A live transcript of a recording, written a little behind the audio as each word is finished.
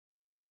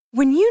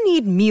When you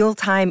need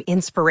mealtime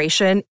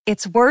inspiration,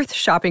 it's worth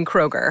shopping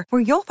Kroger,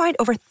 where you'll find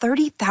over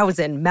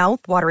 30,000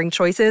 mouth-watering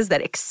choices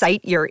that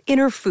excite your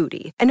inner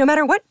foodie. And no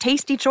matter what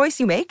tasty choice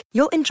you make,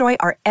 you'll enjoy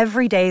our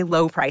everyday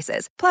low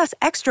prices, plus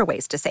extra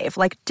ways to save,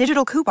 like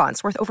digital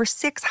coupons worth over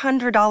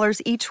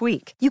 $600 each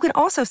week. You can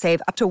also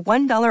save up to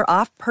 $1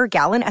 off per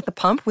gallon at the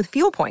pump with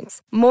fuel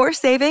points. More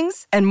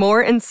savings and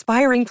more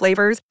inspiring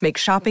flavors make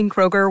shopping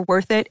Kroger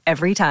worth it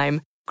every time.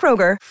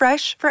 Kroger,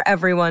 fresh for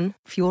everyone.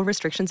 Fuel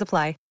restrictions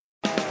apply.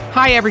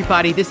 Hi,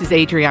 everybody. This is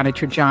Adriana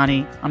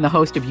Trajani. I'm the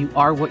host of You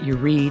Are What You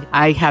Read.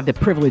 I have the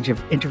privilege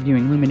of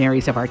interviewing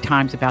luminaries of our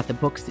times about the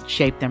books that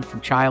shaped them from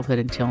childhood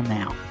until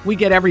now. We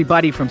get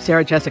everybody from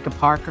Sarah Jessica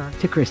Parker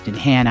to Kristen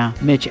Hanna,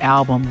 Mitch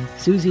Albom,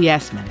 Susie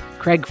Essman,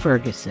 Craig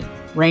Ferguson,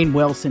 Rainn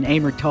Wilson,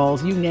 Amor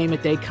Tolls, you name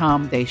it, they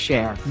come, they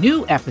share.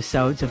 New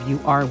episodes of You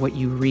Are What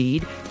You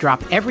Read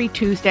drop every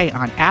Tuesday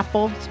on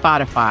Apple,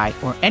 Spotify,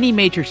 or any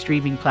major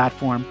streaming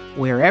platform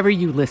wherever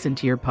you listen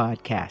to your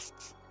podcasts.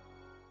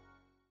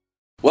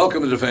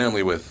 Welcome to The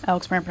Family with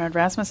Alex Brandt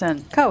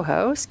Rasmussen,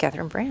 co-host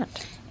Catherine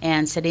Brandt,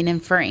 and sitting in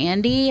for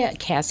Andy,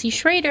 Cassie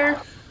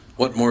Schrader.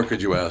 What more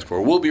could you ask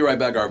for? We'll be right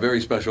back. Our very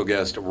special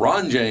guest,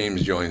 Ron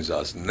James, joins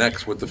us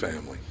next with The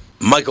Family.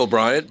 Michael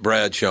Bryant,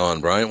 Bradshaw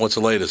and Bryant, what's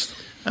the latest?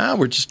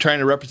 We're just trying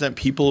to represent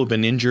people who've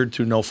been injured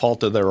through no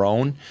fault of their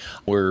own.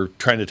 We're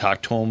trying to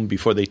talk to them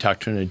before they talk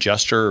to an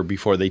adjuster or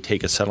before they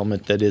take a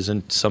settlement that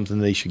isn't something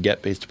they should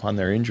get based upon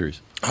their injuries.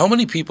 How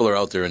many people are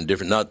out there in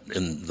different, not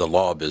in the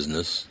law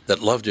business, that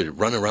love to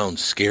run around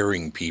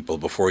scaring people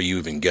before you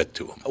even get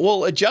to them?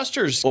 Well,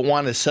 adjusters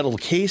want to settle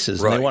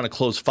cases and they want to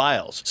close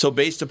files. So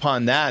based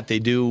upon that, they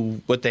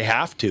do what they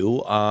have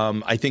to.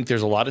 I think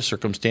there's a lot of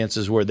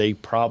circumstances where they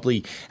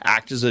probably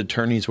act as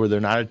attorneys where they're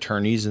not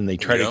attorneys and they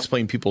try to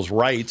explain people's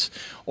rights,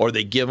 or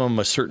they give them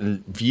a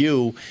certain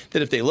view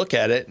that if they look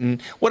at it.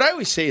 And what I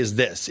always say is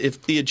this: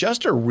 if the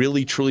adjuster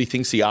really truly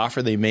thinks the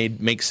offer they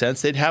made makes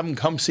sense, they'd have them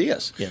come see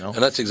us. And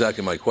that's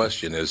exactly my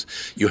question is,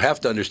 you have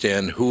to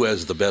understand who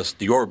has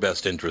your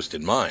best interest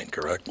in mind,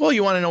 correct? Well,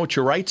 you want to know what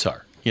your rights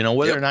are.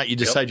 Whether or not you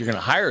decide you're going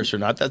to hire us or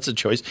not, that's a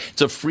choice.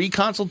 It's a free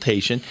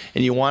consultation,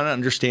 and you want to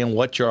understand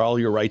what all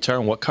your rights are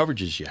and what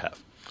coverages you have.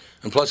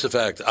 And plus the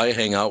fact I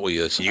hang out with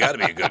you, so you got to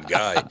be a good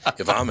guy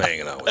if I'm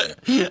hanging out with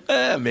you.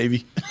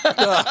 Maybe.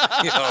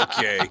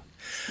 Okay.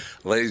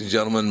 Ladies and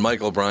gentlemen,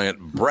 Michael Bryant,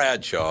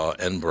 Bradshaw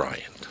and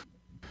Bryant.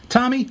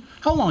 Tommy,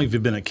 how long have you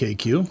been at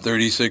KQ?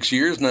 36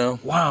 years now.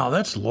 Wow,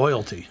 that's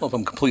loyalty. Well, if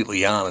I'm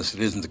completely honest, it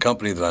isn't the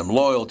company that I'm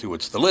loyal to,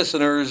 it's the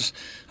listeners.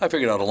 I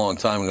figured out a long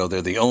time ago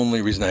they're the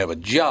only reason I have a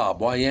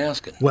job. Why are you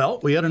asking? Well,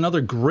 we had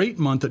another great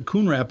month at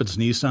Coon Rapids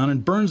Nissan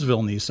and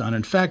Burnsville Nissan.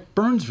 In fact,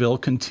 Burnsville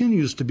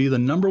continues to be the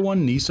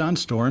 #1 Nissan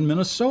store in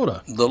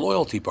Minnesota. The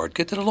loyalty part.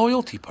 Get to the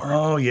loyalty part.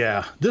 Oh,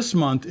 yeah. This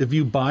month, if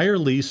you buy or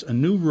lease a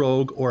new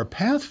Rogue or a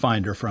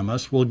Pathfinder from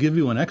us, we'll give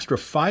you an extra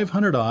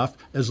 $500 off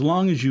as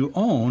long as you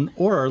own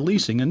or are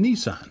leasing a Nissan.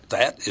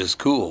 That is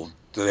cool.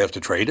 Do they have to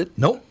trade it?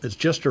 Nope. It's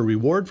just a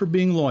reward for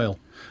being loyal.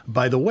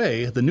 By the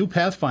way, the new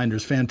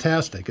Pathfinder's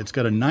fantastic. It's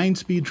got a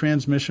 9-speed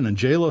transmission, and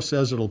J-Lo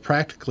says it'll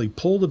practically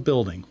pull the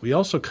building. We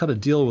also cut a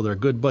deal with our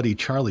good buddy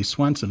Charlie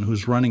Swenson,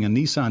 who's running a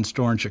Nissan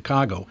store in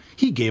Chicago.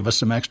 He gave us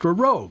some extra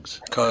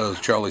Rogues. Because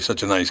Charlie's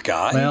such a nice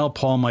guy? Well,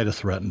 Paul might have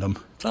threatened him.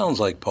 Sounds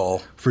like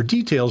Paul. For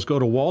details, go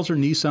to Walser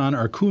Nissan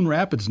or Coon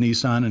Rapids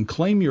Nissan and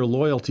claim your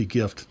loyalty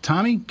gift.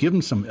 Tommy, give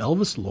him some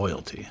Elvis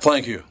loyalty.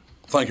 Thank you.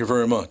 Thank you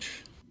very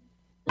much.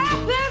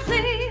 I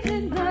believe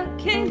in the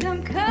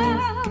kingdom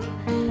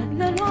come,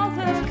 then all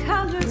the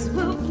colors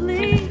will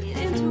bleed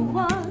into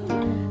one.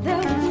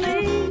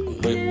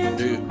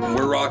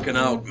 We're rocking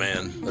out,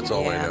 man. That's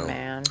all I know.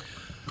 Man.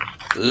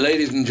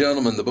 Ladies and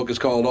gentlemen, the book is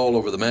called All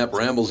Over the Map,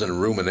 Rambles and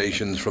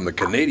Ruminations from the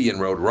Canadian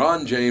Road.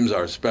 Ron James,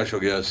 our special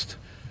guest.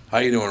 How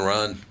you doing,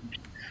 Ron?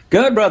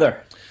 Good, brother.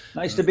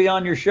 Nice to be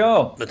on your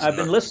show. I've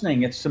been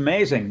listening. It's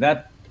amazing.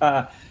 That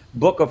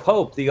Book of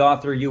Hope, the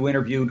author you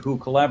interviewed who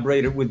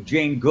collaborated with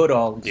Jane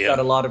Goodall, has got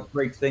a lot of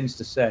great things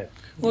to say.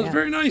 Well, it's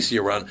very nice of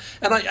you, Ron.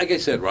 And like I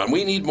said, Ron,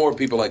 we need more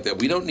people like that.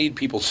 We don't need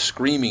people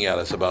screaming at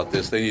us about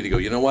this. They need to go,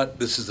 you know what,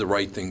 this is the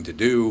right thing to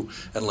do,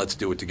 and let's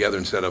do it together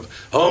instead of,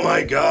 oh,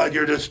 my God,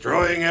 you're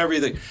destroying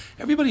everything.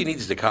 Everybody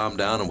needs to calm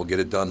down, and we'll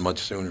get it done much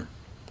sooner.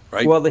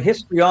 Right? Well, the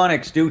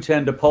histrionics do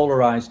tend to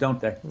polarize, don't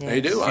they? Yes.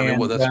 They do. I mean,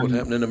 well, that's what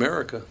happened in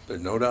America.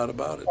 There's no doubt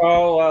about it.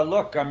 Oh,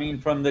 look, I mean,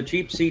 from the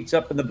cheap seats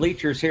up in the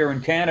bleachers here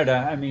in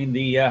Canada, I mean,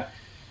 the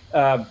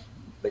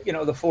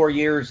 4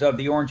 years of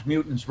the Orange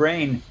Mutants'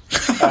 reign,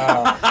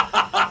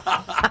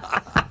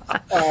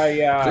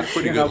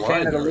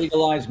 Canada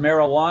legalized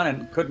marijuana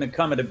and couldn't have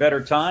come at a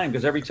better time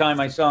because every time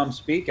I saw him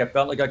speak, I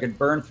felt like I could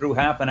burn through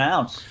half an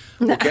ounce.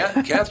 Well,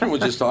 Catherine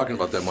was just talking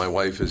about that. My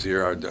wife is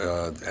here.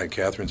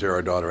 Catherine's here.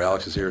 Our daughter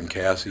Alex is here, and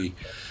Cassie,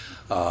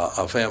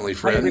 a family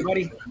friend. Hi,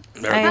 everybody.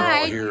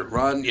 Hi. Here.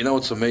 Ron, you know,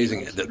 it's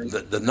amazing.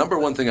 The number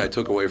one thing I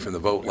took away from the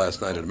vote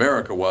last night in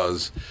America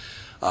was,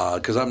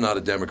 because I'm not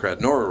a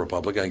Democrat nor a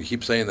Republican, I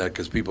keep saying that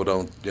because people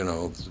don't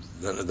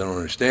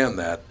understand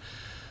that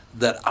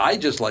that I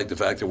just like the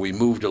fact that we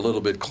moved a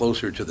little bit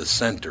closer to the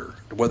center.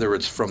 Whether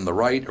it's from the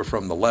right or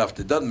from the left,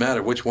 it doesn't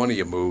matter which one of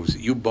you moves.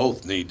 You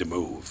both need to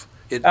move.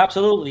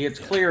 Absolutely. It's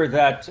clear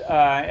that,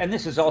 and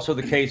this is also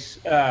the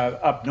case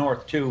up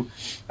north too,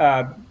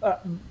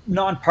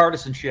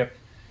 nonpartisanship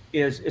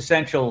is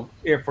essential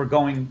if we're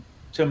going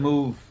to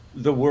move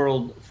the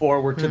world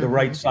forward to the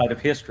right side of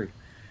history.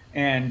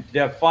 And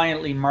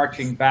defiantly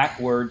marching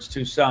backwards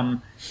to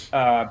some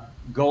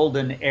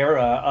golden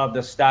era of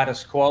the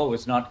status quo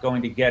is not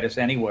going to get us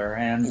anywhere.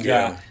 And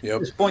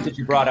this point that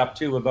you brought up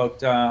too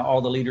about all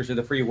the leaders of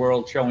the free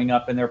world showing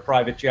up in their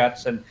private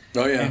jets and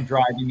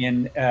driving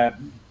in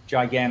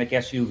gigantic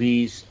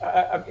SUVs.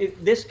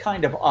 This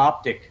kind of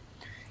optic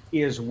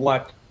is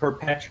what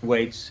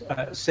perpetuates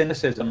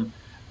cynicism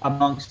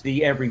amongst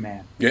the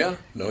everyman. Yeah,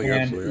 no, you're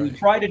absolutely right. We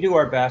try to do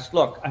our best.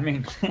 Look, I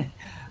mean,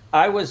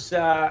 I was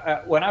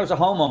when I was a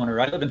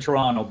homeowner. I live in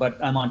Toronto,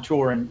 but I'm on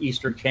tour in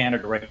Eastern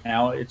Canada right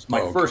now. It's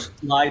my first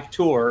live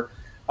tour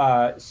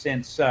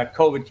since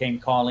COVID came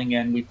calling,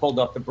 and we pulled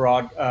up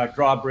the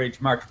drawbridge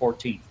March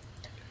 14th.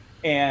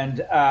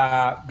 And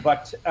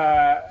but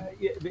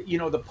you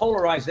know, the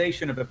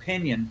polarization of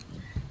opinion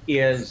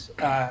is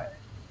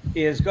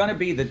going to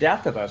be the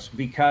death of us,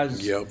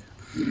 because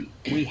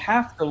we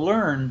have to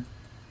learn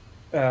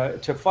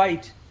to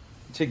fight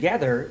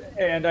together.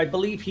 And I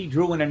believe he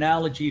drew an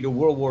analogy to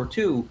World War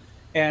II,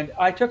 and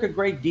I took a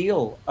great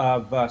deal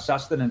of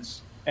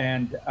sustenance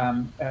and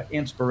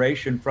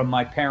inspiration from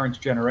my parents'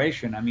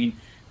 generation. I mean,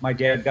 my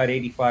dad got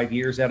 85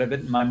 years out of it,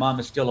 and my mom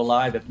is still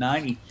alive at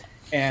 90.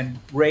 And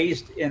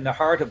raised in the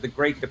heart of the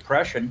Great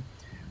Depression,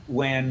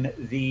 when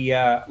the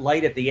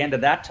light at the end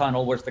of that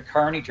tunnel was the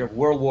carnage of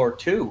World War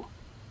II.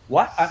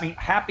 What? I mean,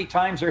 happy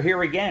times are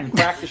here again.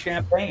 Crack the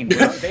champagne.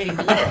 We're invading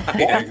Europe.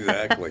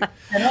 Exactly.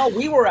 And all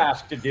we were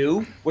asked to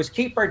do was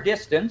keep our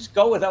distance,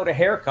 go without a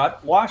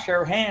haircut, wash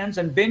our hands,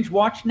 and binge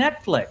watch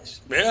Netflix.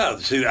 Yeah,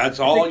 see, that's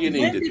all you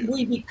need to do. When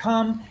did we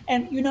become?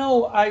 And you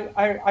know,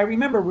 I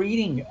remember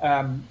reading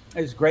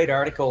this great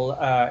article.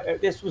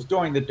 This was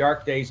during the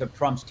dark days of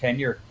Trump's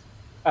tenure.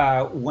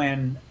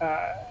 When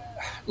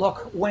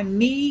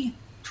me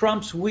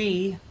trumps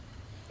we,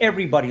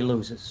 everybody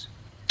loses.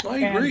 I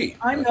agree.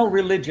 And I'm no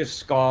religious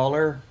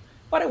scholar,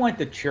 but I went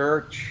to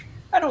church.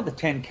 I know the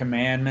 10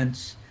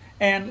 Commandments,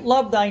 and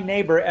love thy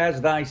neighbor as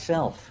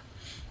thyself.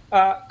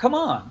 Come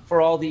on, for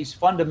all these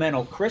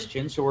fundamental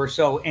Christians who are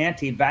so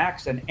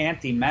anti-vax and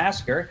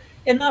anti-masker,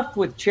 enough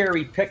with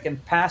cherry-picking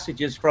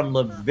passages from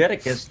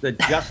Leviticus that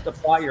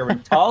justify your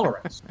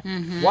intolerance.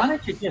 Why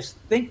don't you just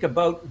think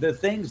about the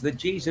things that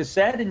Jesus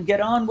said and get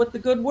on with the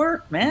good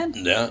work, man?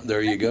 Yeah,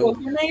 there you go.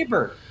 Your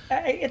neighbor.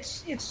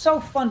 It's so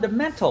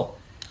fundamental.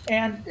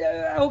 And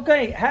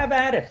okay, have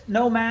at it.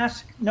 No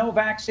mask, no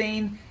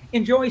vaccine.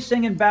 Enjoy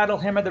singing Battle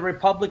Hymn of the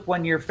Republic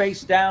when you're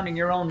face down in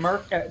your own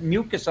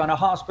mucus on a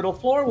hospital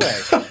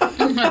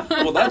floorway.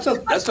 Well,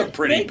 that's a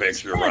pretty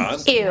picture, Ron.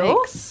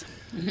 Ew.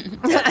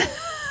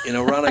 You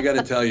know, Ron, I got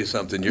to tell you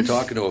something. You're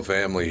talking to a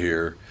family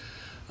here.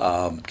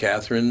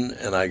 Catherine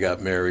and I got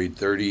married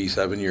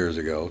 37 years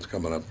ago. It's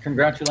coming up.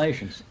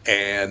 Congratulations.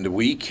 And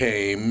we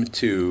came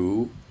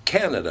to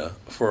Canada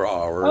for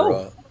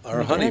our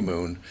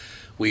honeymoon.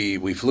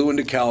 We flew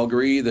into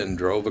Calgary, then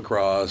drove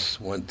across,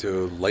 went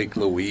to Lake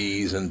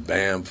Louise and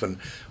Banff. And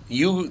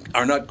you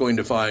are not going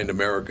to find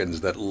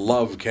Americans that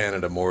love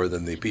Canada more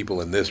than the people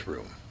in this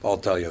room. I'll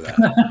tell you that.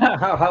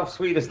 How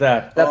sweet is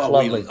that? That's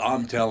lovely.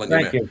 I'm telling you,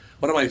 man.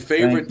 One of my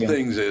favorite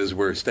things is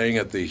we're staying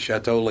at the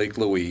Chateau Lake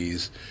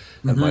Louise,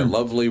 and my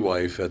lovely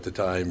wife at the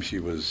time, she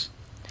was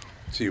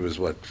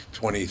what,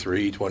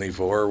 23,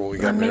 24 when we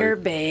got married? A mere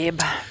babe.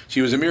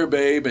 She was a mere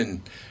babe,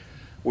 and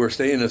we're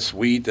staying in a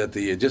suite at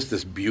just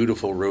this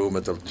beautiful room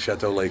at the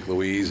Chateau Lake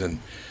Louise, and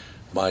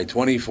my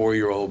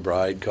 24-year-old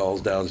bride calls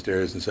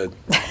downstairs and said,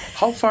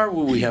 "How far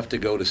will we have to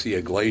go to see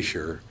a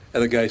glacier?"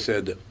 And the guy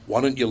said,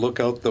 "Why don't you look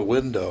out the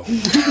window?"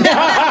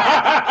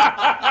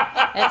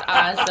 That's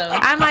awesome.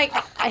 I'm like,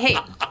 hey,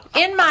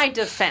 in my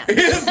defense.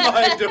 In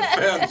my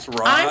defense,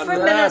 Ron. I'm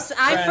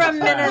from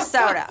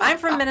Minnesota. I'm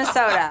from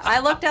Minnesota. I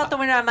looked out the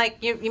window. I'm like,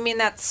 you mean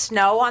that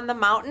snow on the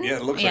mountain? Yeah,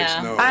 it looks like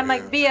snow. I'm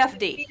like,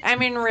 BFD. I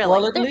mean, really.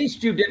 Well, at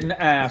least you didn't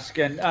ask.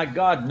 And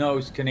God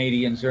knows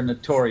Canadians are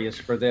notorious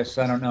for this.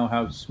 I don't know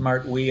how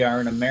smart we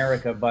are in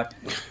America, but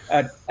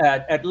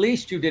at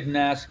least you didn't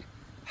ask,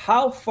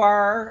 how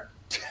far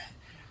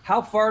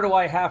do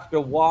I have to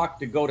walk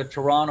to go to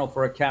Toronto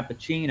for a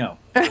cappuccino?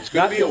 It's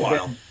going to be a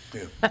while.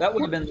 That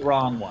would have been the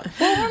wrong one.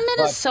 Well, we're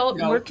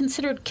Minnesota. But, we're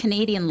considered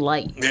Canadian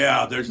light.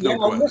 Yeah, there's no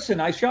question. Listen,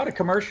 I shot a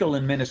commercial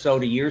in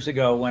Minnesota years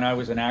ago when I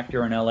was an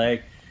actor in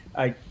L.A.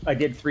 I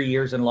did 3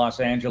 years in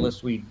Los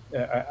Angeles.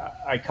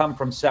 I come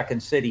from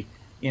Second City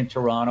in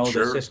Toronto,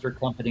 the sister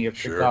company of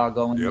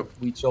Chicago, and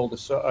we sold a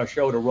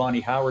show to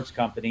Ronnie Howard's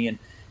company, and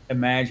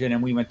Imagine,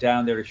 and we went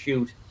down there to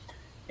shoot.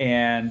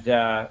 And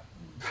to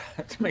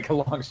make a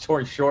long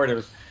story short,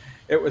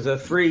 it was a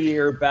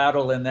 3-year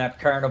battle in that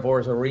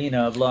Carnivores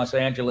Arena of Los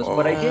Angeles,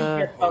 but I did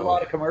get a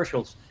lot of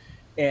commercials.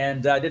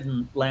 and I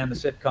didn't land the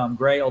sitcom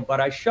Grail,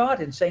 but I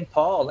shot in St.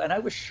 Paul, and I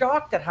was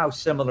shocked at how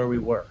similar we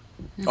were.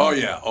 Oh,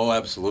 yeah. Oh,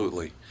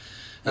 absolutely.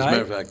 As a Right?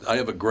 matter of fact, I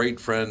have a great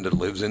friend that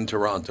lives in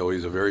Toronto.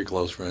 He's a very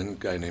close friend, a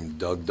guy named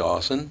Doug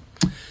Dawson.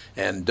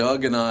 And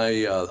Doug and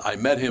I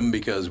met him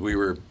because we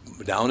were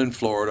down in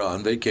Florida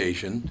on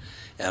vacation,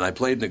 and I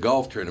played in a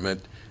golf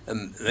tournament.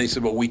 And they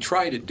said, well, we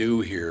try to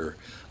do here.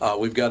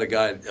 We've got a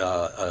guy,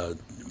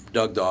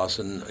 Doug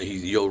Dawson.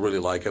 You'll really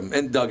like him.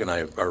 And Doug and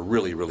I are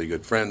really, really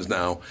good friends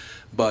now.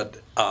 But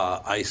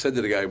I said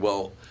to the guy,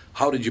 well,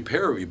 how did you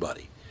pair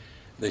everybody?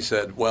 They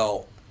said,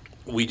 well,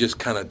 we just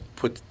kind of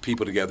put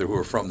people together who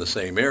are from the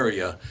same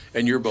area,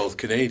 and you're both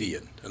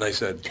Canadian. And I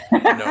said,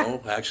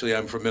 no, actually,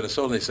 I'm from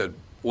Minnesota. And they said,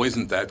 well,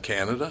 isn't that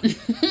Canada?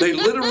 They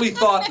literally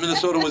thought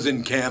Minnesota was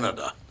in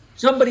Canada.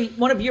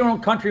 One of your own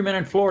countrymen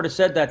in Florida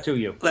said that to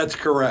you. That's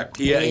correct.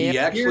 He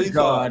actually Dear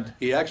thought God.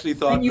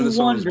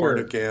 Minnesota was part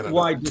of Canada.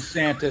 Why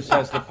DeSantis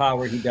has the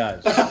power he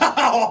does.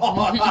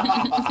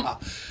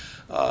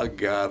 Oh,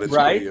 God, it's,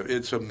 Right?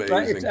 it's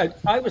amazing. Right?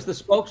 I was the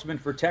spokesman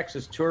for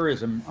Texas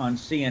tourism on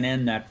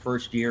CNN that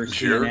first year.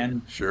 Sure,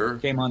 CNN sure.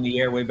 came on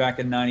the air way back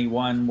in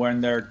 '91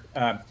 when their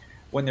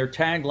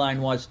tagline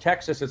was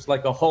 "Texas, it's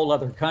like a whole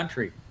other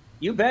country."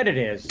 You bet it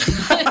is.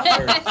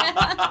 There's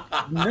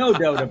no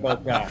doubt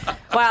about that.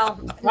 Well,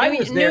 I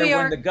was there New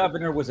York, when the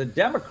governor was a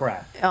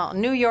Democrat.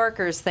 New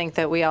Yorkers think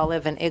that we all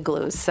live in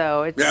igloos,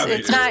 so it's Yeah, they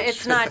it's do. not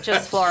it's not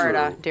just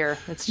Florida, True. dear.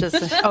 It's just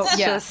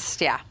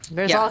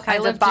There's Yeah, all I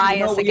kinds lived of in-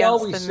 bias we against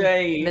always the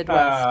say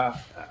Midwest.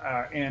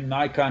 in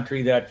my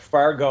country that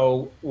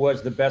Fargo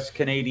was the best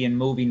Canadian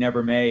movie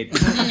never made.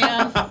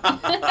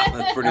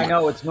 That's pretty I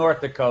know it's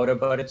North Dakota,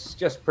 but it's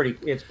just pretty.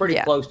 It's pretty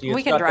Yeah, close to you.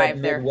 we It's can got drive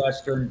that there.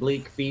 Midwestern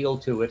bleak feel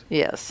to it.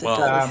 Yes, it Well,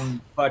 does.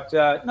 But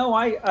no,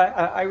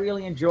 I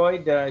really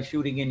enjoyed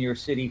shooting in your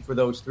city for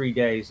those 3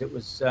 days. It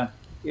was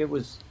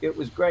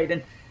great.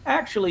 And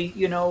actually,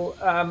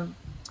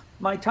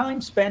 my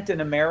time spent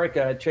in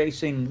America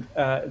chasing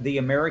the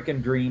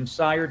American dream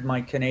sired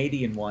my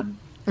Canadian one.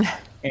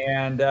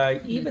 And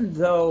even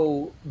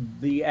though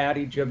the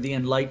adage of the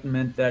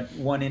Enlightenment that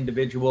one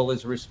individual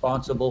is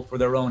responsible for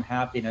their own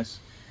happiness,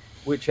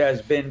 which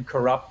has been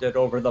corrupted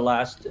over the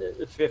last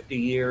 50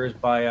 years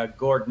by a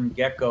Gordon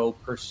Gekko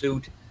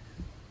pursuit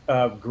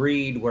of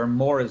greed where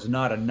more is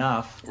not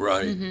enough.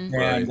 right. And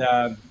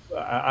Right.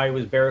 I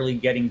was barely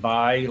getting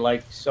by,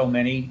 like so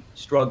many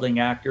struggling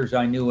actors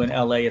I knew in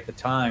LA at the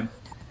time.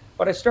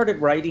 But I started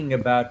writing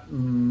about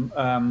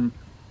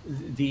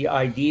the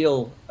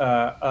ideal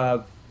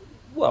of,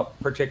 well,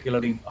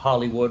 particularly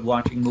Hollywood,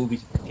 watching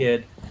movies as a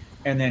kid,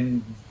 and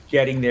then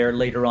getting there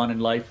later on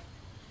in life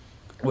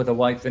with a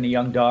wife and a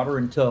young daughter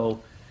until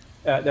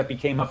that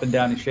became Up and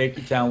Down in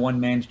Shaky Town, one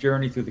man's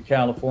journey through the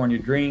California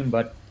dream.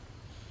 But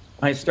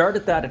I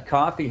started that at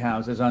coffee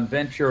houses on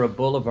Ventura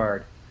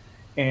Boulevard.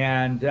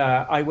 And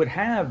I would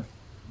have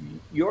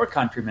your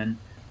countrymen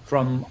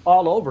from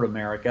all over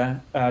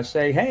America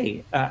say,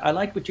 hey, I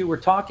like what you were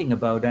talking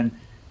about. And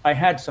I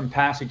had some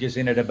passages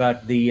in it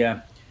about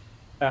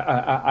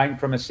I'm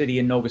from a city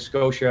in Nova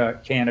Scotia,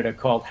 Canada,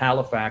 called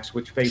Halifax,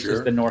 which faces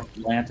Sure. the North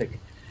Atlantic.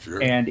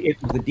 Sure. And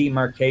it was the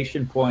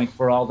demarcation point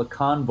for all the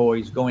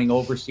convoys going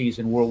overseas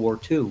in World War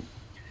II,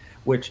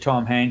 which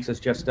Tom Hanks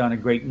has just done a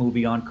great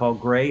movie on called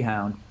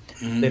Greyhound.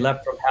 They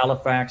left from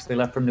Halifax, they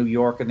left from New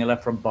York, and they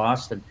left from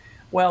Boston.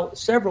 Well,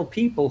 several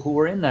people who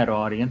were in that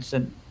audience,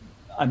 and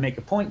I make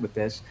a point with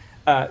this,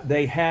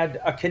 they had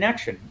a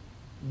connection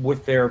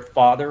with their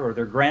father or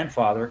their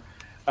grandfather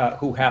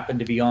who happened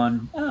to be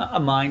on a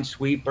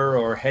minesweeper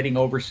or heading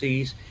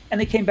overseas, and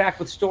they came back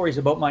with stories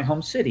about my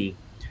home city.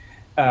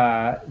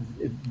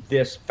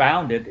 This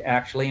founded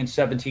actually in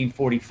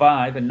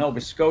 1745 in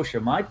Nova Scotia,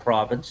 my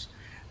province,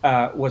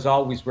 was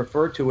always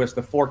referred to as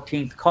the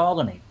 14th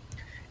colony.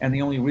 And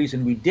the only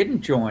reason we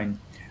didn't join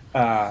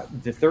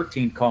the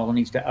 13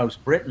 colonies to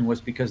oust Britain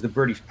was because the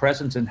British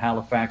presence in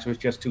Halifax was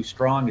just too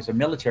strong as a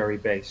military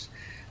base.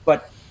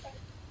 But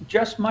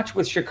just much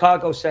with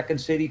Chicago, Second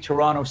City,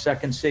 Toronto,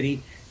 Second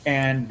City,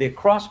 and the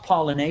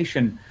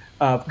cross-pollination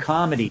of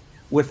comedy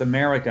with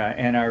America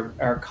and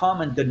our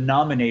common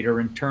denominator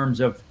in terms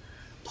of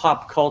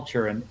pop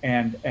culture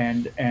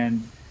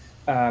and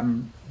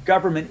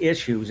government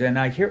issues. And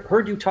I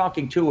heard you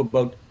talking too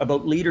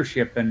about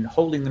leadership and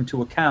holding them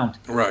to account.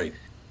 Right.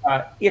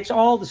 It's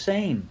all the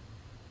same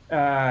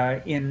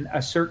in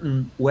a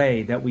certain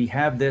way that we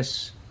have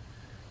this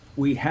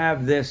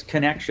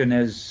connection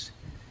as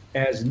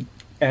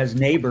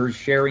neighbors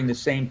sharing the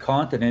same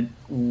continent,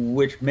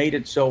 which made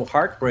it so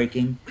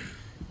heartbreaking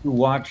to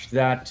watch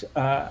that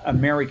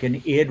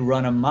American id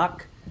run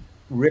amok,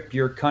 rip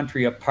your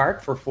country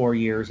apart for 4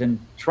 years, and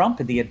Trump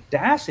had the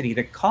audacity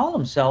to call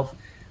himself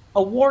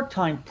a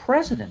wartime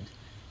president.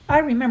 I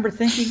remember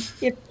thinking,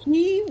 if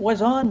he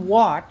was on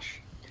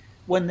watch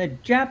when the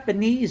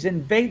Japanese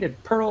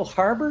invaded Pearl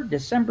Harbor,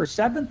 December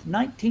 7th,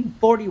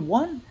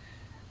 1941,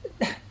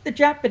 the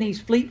Japanese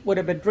fleet would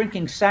have been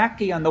drinking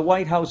sake on the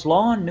White House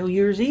lawn New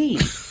Year's Eve.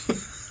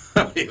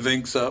 You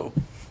think so?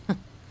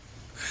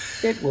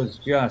 It was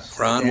just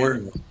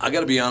Ron, I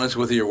got to be honest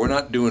with you. We're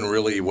not doing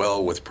really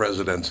well with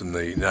presidents in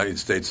the United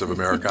States of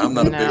America. I'm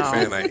not a big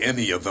fan of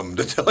any of them,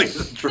 to tell you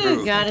the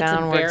truth. God, it's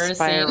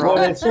embarrassing. Well,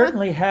 they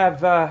certainly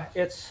have.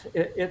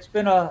 It's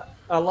been a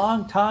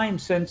long time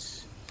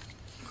since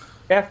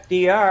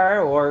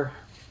FDR or.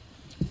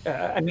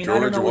 I mean, George I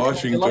don't know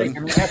Washington. Like. I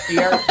mean,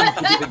 FDR seems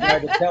to be the guy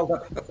that tells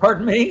us.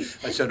 Pardon me?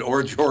 I said,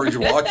 or George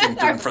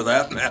Washington, for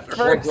that matter.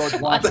 Or George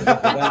Washington,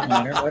 for that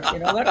matter. But,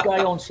 that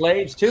guy owned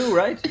slaves, too,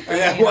 right?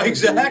 Yeah, well,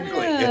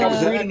 exactly. I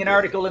was reading an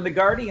article in The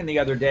Guardian the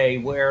other day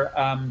where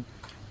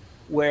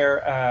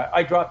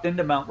I dropped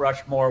into Mount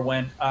Rushmore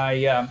when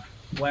I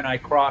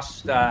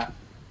crossed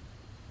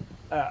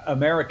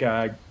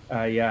America.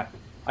 I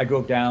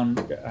drove down.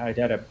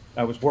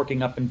 I was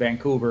working up in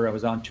Vancouver. I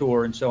was on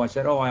tour, and so I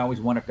said, I always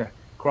wanted to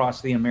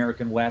cross the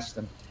American West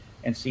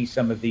and see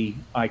some of the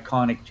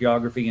iconic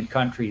geography and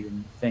country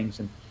and things.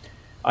 And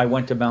I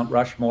went to Mount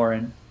Rushmore,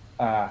 and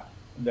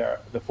the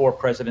 4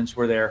 presidents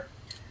were there.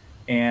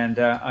 And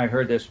I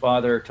heard this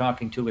father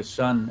talking to his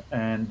son,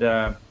 and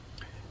the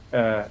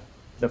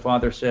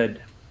father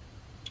said,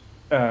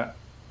 the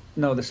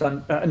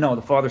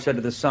father said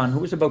to the son, who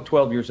was about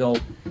 12 years old,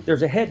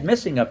 "There's a head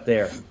missing up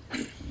there."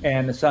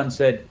 And the son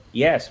said,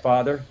 "Yes,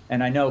 Father,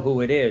 and I know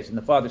who it is." And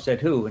the father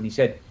said, "Who?" And he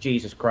said,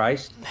 "Jesus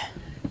Christ."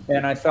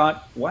 And I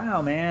thought,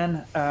 wow,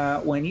 man,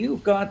 when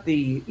you've got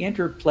the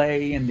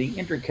interplay and the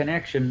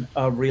interconnection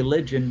of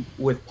religion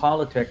with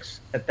politics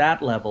at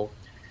that level,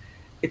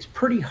 it's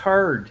pretty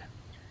hard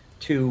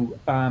to,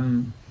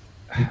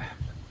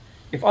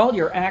 if all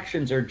your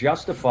actions are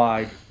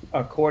justified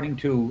according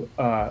to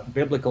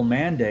biblical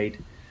mandate,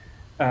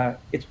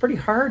 it's pretty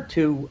hard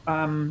to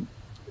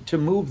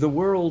move the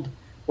world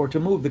or to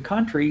move the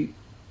country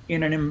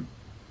in an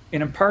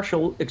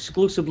impartial,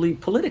 exclusively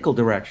political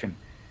direction,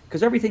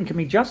 because everything can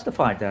be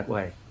justified that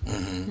way.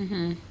 Mm-hmm.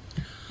 Mm-hmm.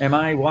 Am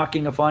I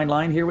walking a fine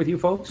line here with you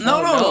folks?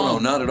 No,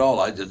 not at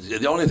all.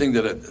 The only thing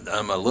that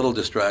I'm a little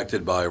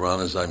distracted by, Ron,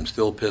 is I'm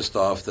still pissed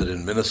off that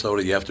in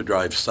Minnesota you have to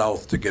drive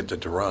south to get to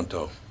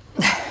Toronto.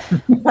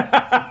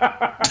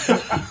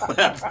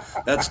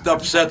 that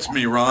upsets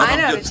me, Ron. I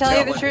know. To tell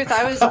you the truth,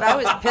 I was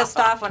pissed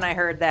off when I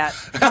heard that.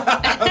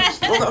 That's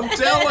what I'm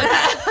telling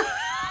you.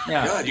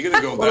 Yeah. God, you're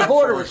gonna go well, that the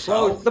border far was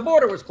closed. south. The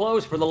border was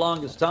closed for the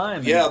longest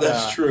time. Yeah, and,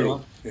 that's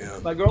true. Yeah.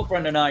 My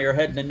girlfriend and I are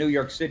heading to New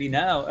York City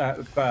now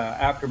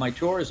after my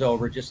tour is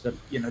over, just to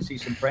see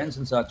some friends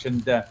and such,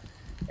 and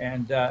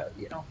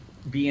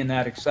be in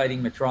that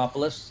exciting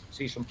metropolis,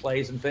 see some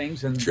plays and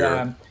things, and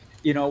sure.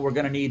 We're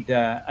going to need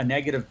a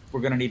negative.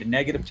 We're going to need a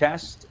negative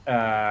test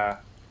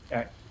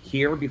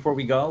here before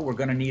we go. We're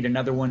going to need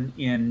another one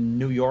in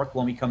New York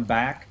when we come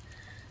back,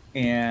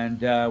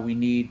 and we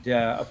need,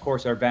 of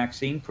course, our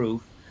vaccine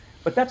proof.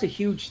 But that's a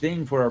huge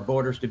thing for our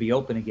borders to be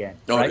open again.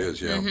 Oh, right? it is,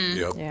 yeah. Mm-hmm.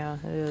 Yep. Yeah,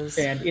 it is.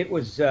 And it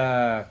was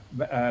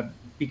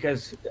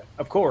because,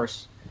 of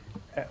course,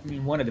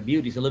 one of the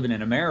beauties of living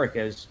in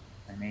America is,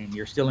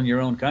 you're still in your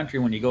own country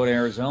when you go to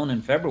Arizona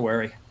in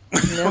February.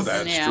 Oh,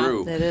 that's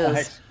true. It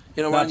is.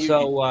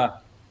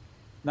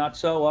 Not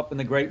so up in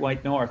the Great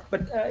White North.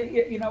 But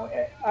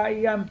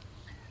I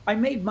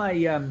made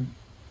my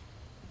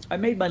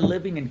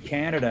living in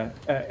Canada,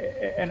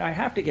 and I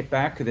have to get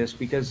back to this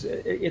because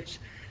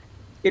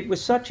it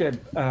was such a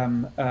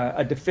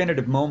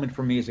definitive moment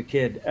for me as a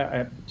kid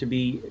to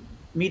be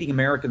meeting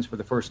Americans for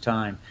the first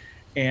time,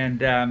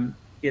 and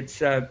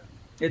it's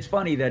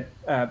funny that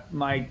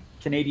my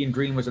Canadian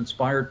dream was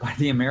inspired by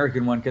the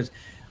American one, because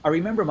I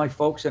remember my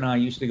folks and I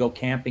used to go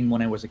camping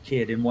when I was a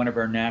kid in one of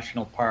our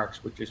national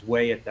parks, which is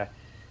way at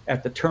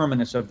the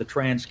terminus of the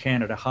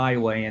Trans-Canada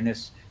Highway in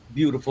this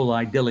beautiful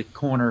idyllic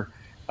corner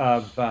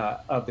of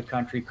the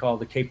country called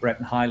the Cape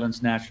Breton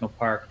Highlands National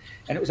Park.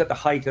 And it was at the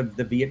height of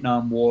the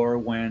Vietnam War,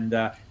 when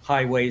the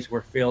highways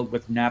were filled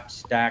with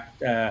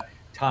knapsacked,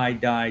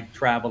 tie-dyed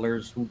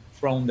travelers who'd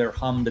thrown their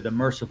hum to the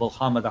merciful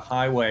hum of the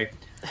highway,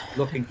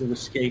 looking to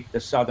escape the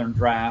southern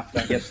draft.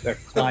 I guess the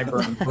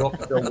Clyburn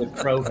Brook filled with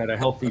trout had a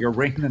healthier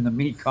rain than the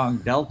Mekong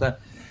Delta.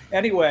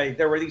 Anyway,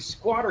 there were these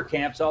squatter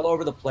camps all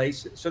over the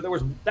place. So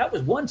that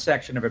was one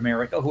section of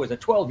America who was a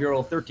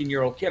 12-year-old,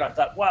 13-year-old kid. I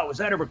thought, wow, was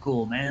that ever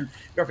cool, man?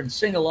 You're having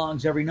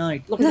sing-alongs every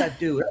night. Look at that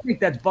dude. I think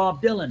that's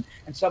Bob Dylan.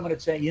 And someone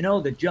would say,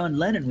 that John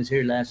Lennon was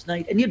here last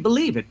night. And you'd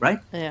believe it, right?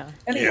 Yeah.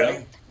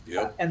 Anyway,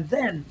 yeah. And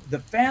then the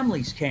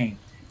families came.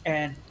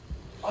 And,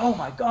 oh,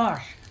 my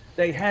gosh,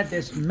 they had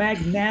this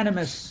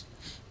magnanimous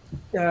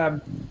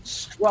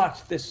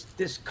strut,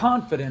 this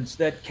confidence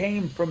that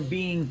came from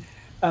being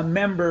a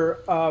member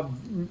of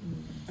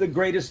the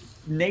greatest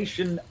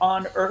nation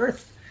on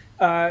earth,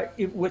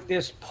 with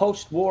this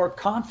post-war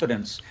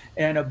confidence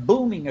and a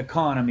booming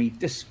economy,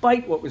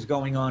 despite what was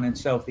going on in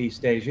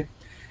Southeast Asia.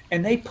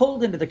 And they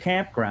pulled into the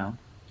campground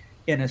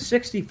in a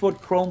 60-foot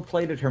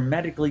chrome-plated,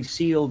 hermetically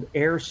sealed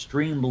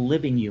Airstream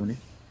living unit.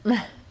 And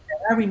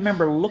I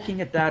remember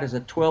looking at that as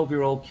a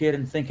 12-year-old kid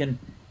and thinking,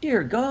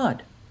 dear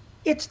God,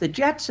 it's the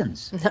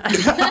Jetsons.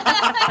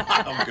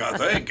 Oh, God,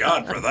 thank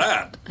God for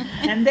that.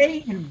 And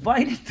they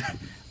invited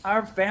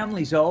our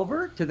families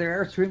over to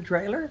their Airstream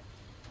trailer,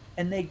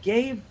 and they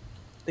gave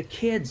the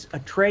kids a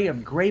tray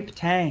of grape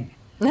tang.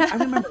 I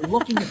remember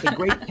looking at the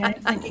grape tang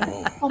thinking,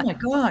 oh my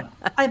God,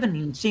 I haven't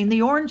even seen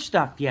the orange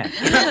stuff yet.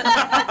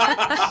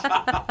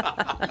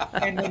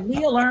 And when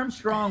Neil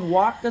Armstrong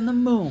walked on the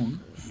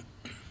moon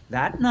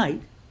that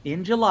night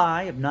in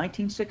July of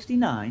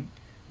 1969,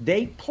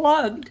 they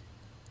plugged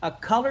a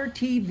color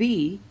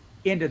TV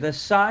into the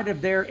side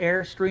of their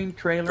Airstream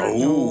trailer. Oh.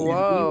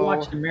 And we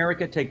watched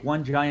America take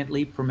one giant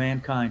leap for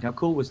mankind. How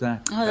cool was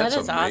that? Oh, That's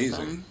that is amazing.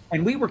 awesome.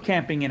 And we were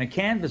camping in a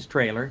canvas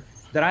trailer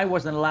that I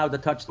wasn't allowed to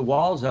touch the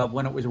walls of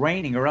when it was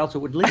raining, or else it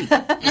would leak.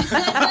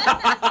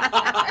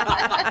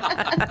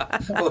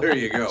 Well, there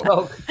you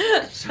go.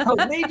 So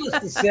needless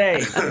to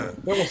say,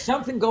 there was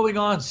something going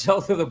on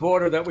south of the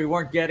border that we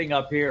weren't getting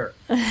up here.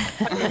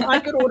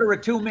 I could order a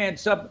two-man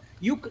sub.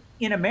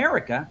 In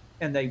America,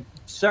 in the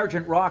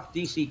Sergeant Rock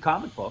DC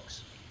comic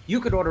books, you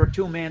could order a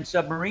two-man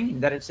submarine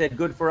that it said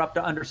good for up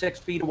to under 6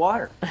 feet of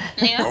water.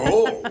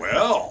 Oh,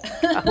 well.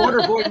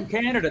 Border void in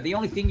Canada. The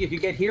only thing you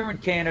could get here in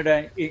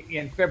Canada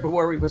in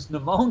February was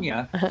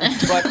pneumonia.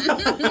 But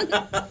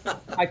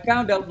I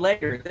found out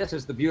later, this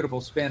is the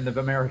beautiful spin of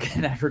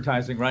American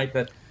advertising, right?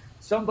 That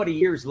somebody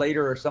years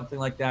later or something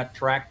like that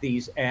tracked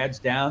these ads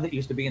down that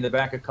used to be in the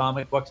back of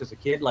comic books as a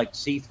kid, like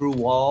see-through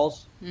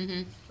walls,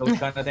 those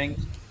kind of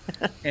things.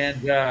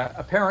 And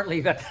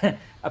apparently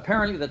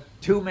the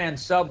two-man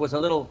sub was a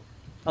little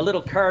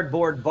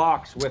cardboard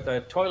box with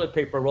a toilet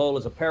paper roll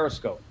as a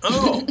periscope.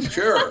 Oh,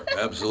 sure.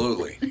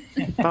 Absolutely.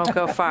 Won't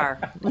go far.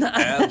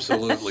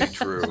 Absolutely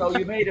true. So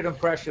you made an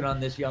impression on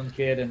this young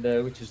kid, and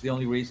which is the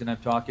only reason I'm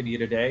talking to you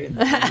today, and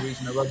the only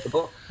reason I wrote the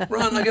book.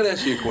 Ron, I got to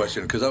ask you a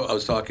question, because I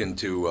was talking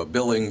to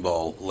Bill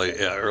Engvall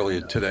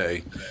earlier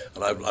today,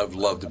 and I've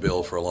loved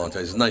Bill for a long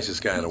time. He's the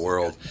nicest guy in the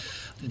world.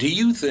 Do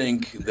you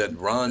think that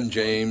Ron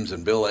James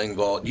and Bill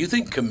Engvall, do you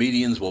think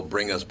comedians will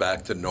bring us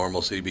back to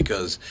normalcy?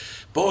 Because,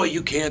 boy,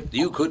 you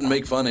couldn't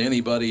make fun of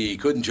anybody. You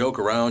couldn't joke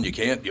around. You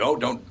can't,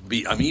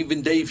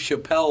 even Dave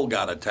Chappelle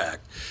got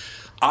attacked.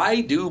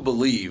 I do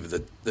believe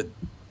that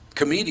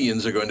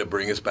comedians are going to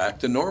bring us back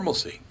to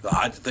normalcy.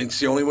 I think it's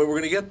the only way we're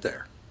going to get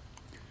there.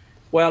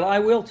 Well, I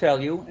will tell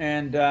you,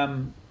 and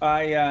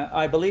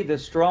I believe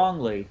this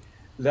strongly,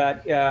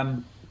 that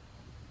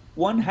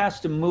one has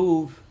to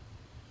move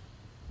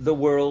the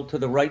world to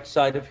the right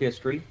side of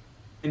history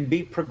and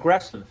be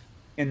progressive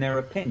in their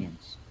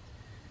opinions.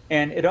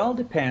 And it all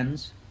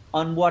depends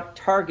on what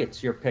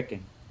targets you're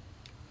picking.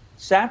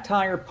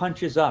 Satire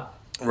punches up.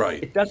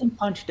 Right. It doesn't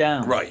punch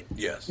down. Right,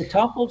 yes. It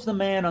topples the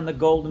man on the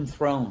golden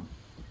throne.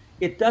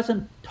 It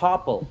doesn't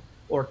topple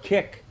or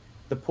kick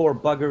the poor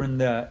bugger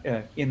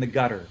in the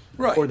gutter,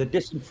 right, or the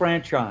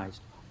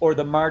disenfranchised, or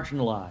the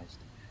marginalized.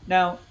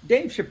 Now,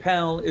 Dave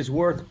Chappelle is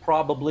worth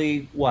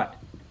probably, what,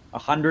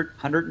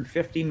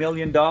 $150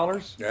 million?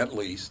 At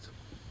least.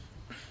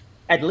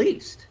 At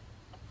least.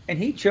 And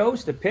he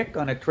chose to pick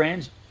on the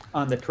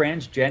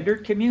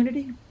transgendered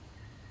community.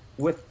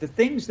 With the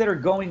things that are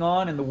going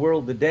on in the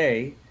world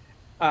today,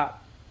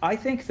 I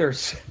think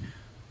there's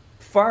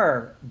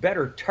far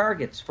better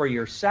targets for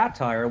your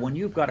satire when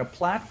you've got a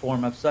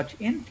platform of such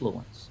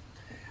influence.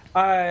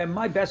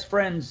 My best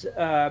friend's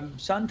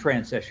son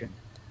transitioned.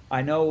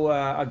 I know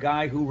a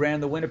guy who ran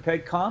the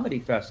Winnipeg Comedy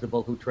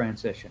Festival who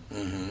transitioned.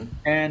 Mm-hmm.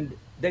 And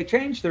they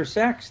changed their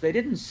sex. They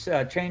didn't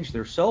change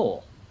their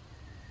soul.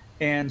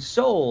 And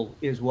soul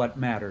is what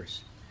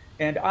matters.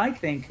 And I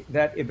think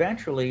that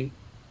eventually,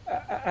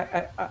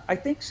 I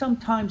think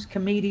sometimes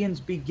comedians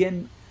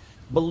begin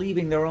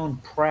believing their own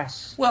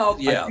press. Well,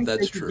 yeah,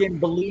 that's they true. Begin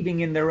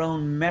believing in their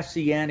own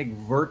messianic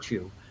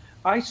virtue.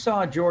 I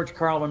saw George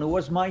Carlin, who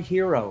was my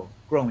hero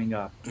growing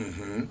up,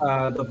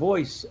 the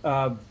voice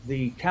of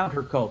the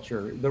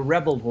counterculture, the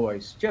rebel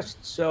voice,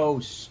 just so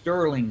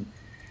sterling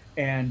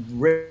and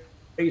razor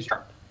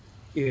sharp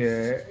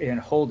in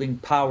holding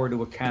power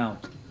to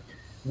account,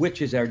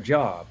 which is our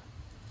job.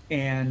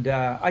 And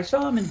I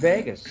saw him in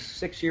Vegas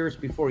 6 years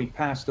before he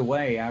passed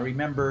away. I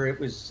remember it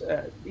was,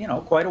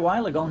 quite a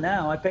while ago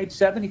now. I paid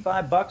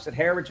 $75 at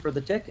Harrods for the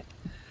ticket.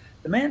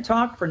 The man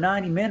talked for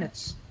 90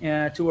 minutes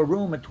to a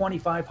room of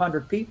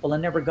 2,500 people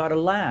and never got a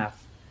laugh.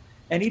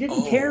 And he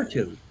didn't care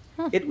to.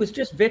 It was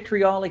just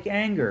vitriolic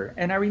anger.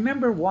 And I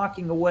remember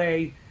walking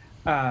away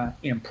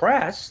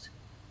impressed,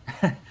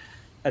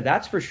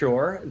 that's for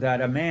sure,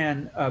 that a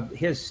man of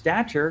his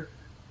stature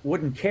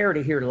wouldn't care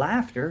to hear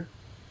laughter,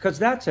 because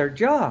that's our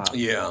job.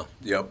 Yeah,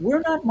 yep.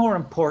 We're not more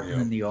important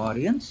than the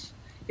audience.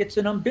 It's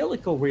an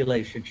umbilical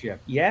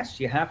relationship. Yes,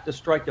 you have to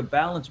strike a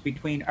balance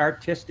between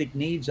artistic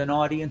needs and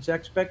audience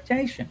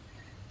expectation.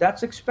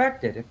 That's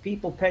expected. If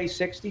people pay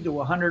 $60 to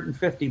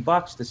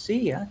 $150 to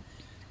see you,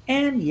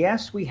 and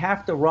yes, we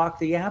have to rock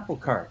the apple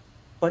cart,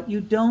 but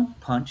you don't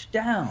punch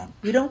down.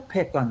 You don't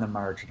pick on the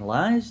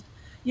marginalized.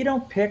 You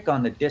don't pick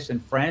on the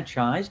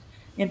disenfranchised.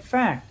 In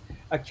fact,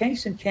 a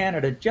case in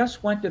Canada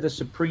just went to the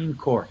Supreme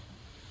Court.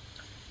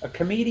 A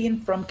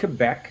comedian from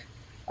Quebec,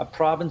 a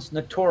province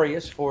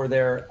notorious for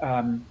their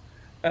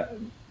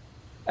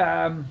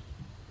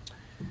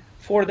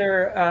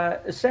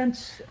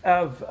sense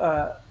of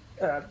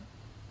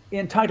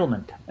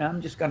entitlement.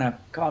 I'm just going to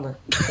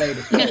say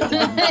this.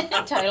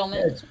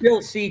 Entitlement. It's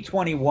Bill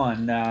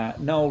C-21,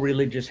 no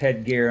religious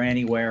headgear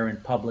anywhere in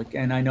public.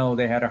 And I know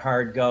they had a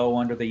hard go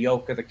under the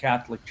yoke of the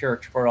Catholic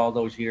Church for all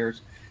those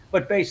years.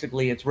 But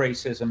basically, it's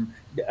racism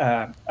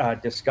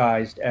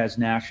disguised as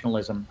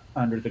nationalism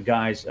under the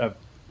guise of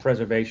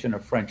preservation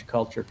of French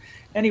culture.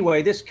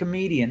 Anyway, this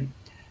comedian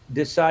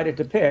decided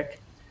to pick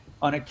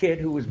on a kid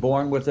who was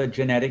born with a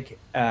genetic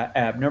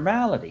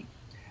abnormality,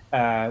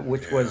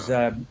 which was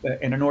an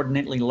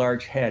inordinately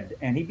large head.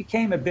 And he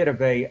became a bit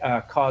of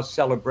a cause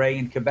célèbre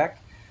in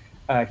Quebec.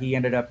 He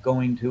ended up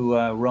going to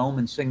Rome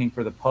and singing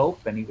for the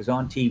Pope, and he was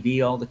on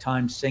TV all the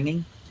time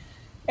singing.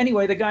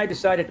 Anyway, the guy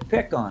decided to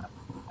pick on him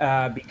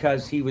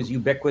because he was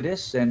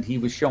ubiquitous and he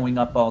was showing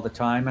up all the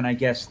time. And I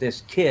guess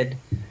this kid,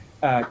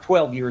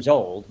 12 years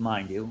old,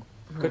 mind you,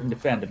 couldn't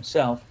defend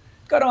himself,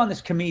 got on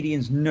this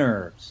comedian's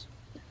nerves.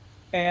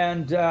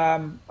 And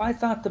I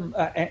thought,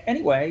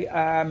 anyway,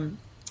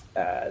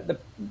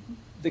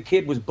 the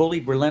kid was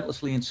bullied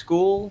relentlessly in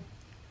school.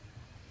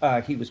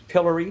 He was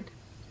pilloried.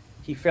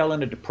 He fell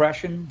into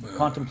depression,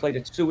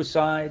 contemplated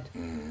suicide.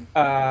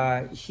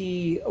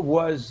 He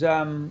was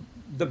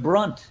the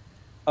brunt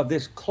of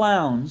this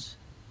clown's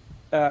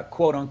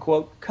quote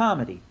unquote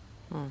comedy.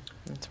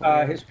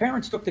 His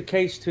parents took the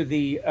case to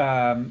the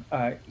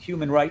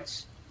Human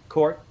Rights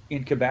Court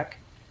in Quebec,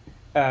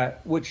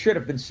 which should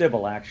have been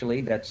civil,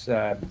 actually.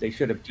 They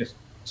should have just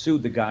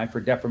sued the guy for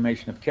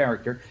defamation of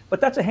character.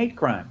 But that's a hate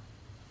crime,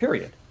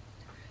 period.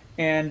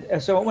 And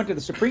so it went to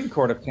the Supreme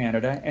Court of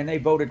Canada, and they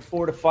voted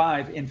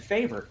 4-5 in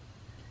favor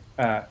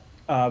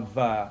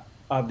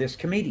of this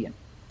comedian.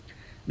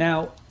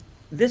 Now,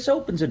 this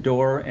opens a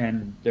door,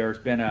 and there's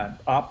been an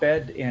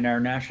op-ed in our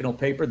national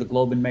paper, the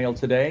Globe and Mail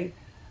today,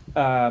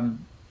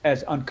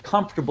 as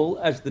uncomfortable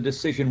as the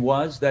decision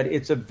was, that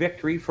it's a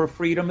victory for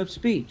freedom of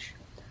speech.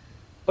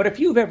 But if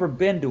you've ever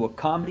been to a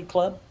comedy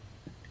club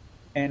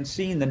and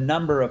seen the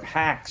number of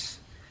hacks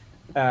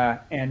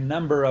and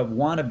number of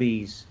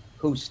wannabes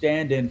who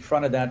stand in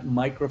front of that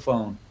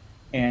microphone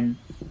and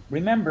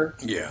remember,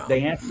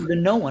 they answer to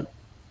no one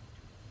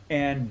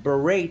and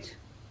berate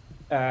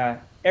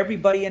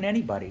everybody and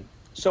anybody.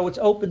 So it's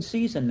open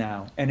season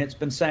now, and it's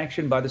been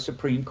sanctioned by the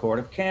Supreme Court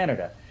of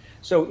Canada.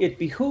 So it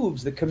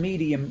behooves the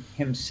comedian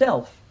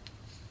himself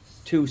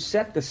to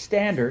set the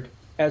standard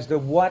as to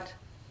what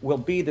will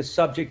be the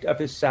subject of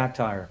his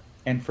satire.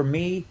 And for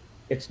me,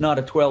 it's not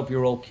a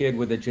 12-year-old kid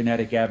with a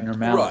genetic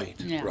abnormality.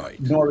 Right.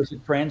 Nor is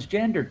it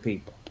transgendered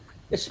people.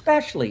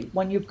 Especially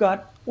when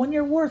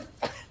you're worth,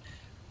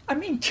 I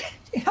mean,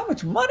 how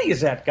much money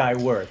is that guy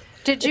worth?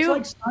 It's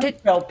like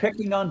Seinfeld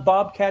picking on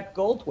Bobcat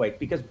Goldthwait,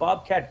 because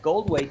Bobcat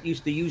Goldthwait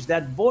used to use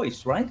that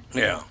voice, right?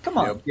 Yeah. Come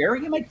on,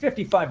 Gary, you make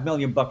 $55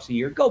 million a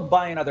year. Go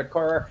buy another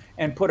car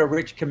and put a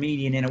rich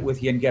comedian in it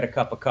with you and get a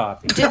cup of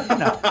coffee.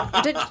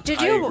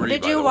 Did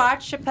you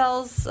watch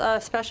Chappelle's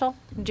special?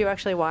 Did you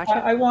actually watch it?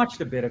 I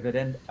watched a bit of it,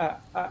 and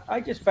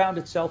I just found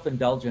it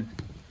self-indulgent.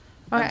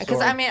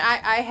 Because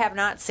I have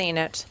not seen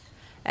it.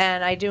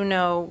 And I do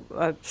know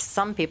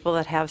some people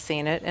that have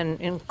seen it, and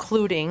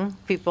including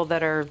people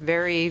that are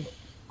very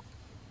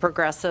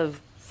progressive,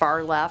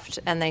 far left.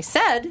 And they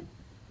said,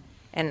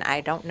 and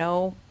I don't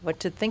know what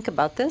to think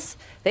about this,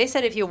 they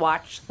said if you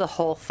watched the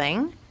whole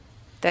thing,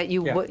 that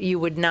you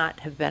would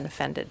not have been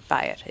offended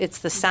by it. It's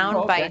the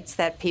sound bites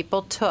that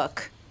people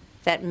took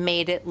that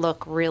made it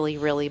look really,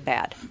 really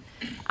bad.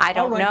 I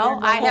don't know.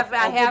 I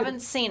haven't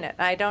seen it.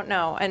 I don't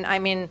know. And I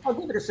mean, I'll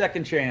give it a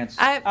second chance.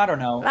 I don't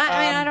know.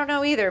 I don't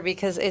know either,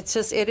 because it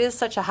is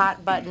such a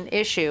hot button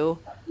issue.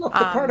 Look,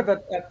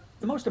 the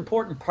most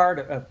important part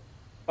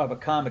of a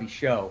comedy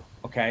show,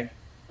 okay,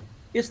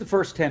 is the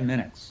first 10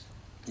 minutes.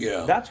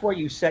 Yeah. That's where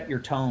you set your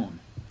tone.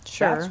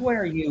 Sure. That's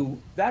where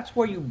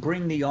you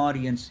bring the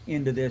audience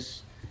into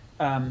this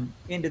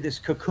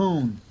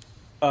cocoon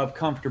of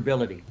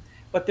comfortability.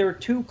 But there are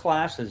two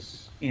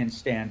classes in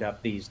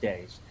stand-up these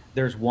days.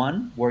 There's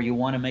one where you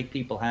want to make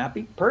people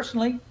happy.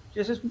 Personally,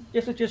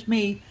 just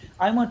me,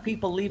 I want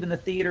people leaving the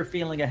theater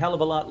feeling a hell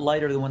of a lot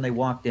lighter than when they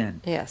walked in.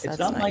 Yes, it's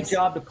not my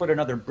job to put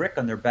another brick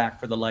on their back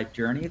for the life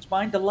journey. It's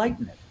mine to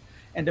lighten it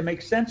and to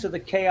make sense of the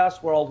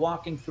chaos we're all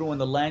walking through in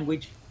the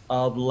language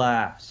of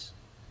laughs.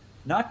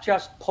 Not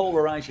just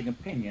polarizing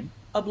opinion,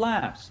 of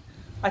laughs.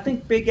 I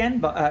think Bill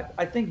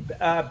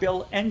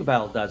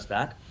Engvall does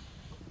that.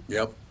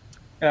 Yep.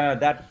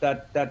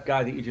 That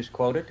guy that you just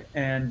quoted,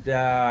 and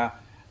I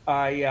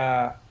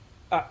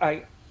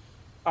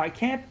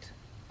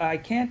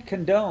can't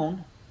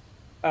condone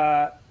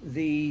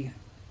the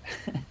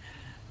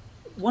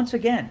once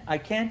again, I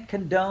can't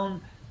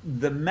condone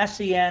the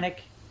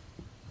messianic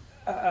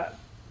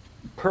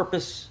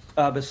purpose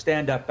of a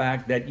stand-up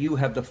act that you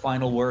have the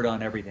final word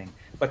on everything.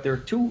 But there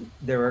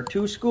are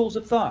two schools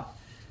of thought.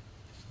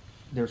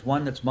 There's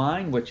one that's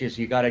mine, which is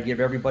you got to give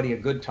everybody a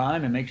good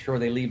time and make sure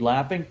they leave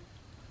laughing.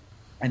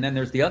 And then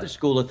there's the other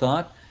school of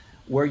thought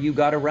where you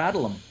got to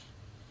rattle them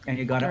and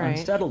you got to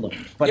unsettle them.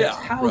 But it's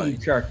how you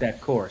chart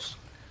that course.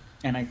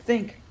 And I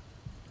think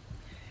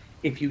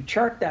if you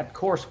chart that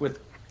course with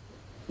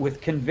with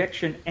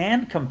conviction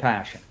and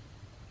compassion,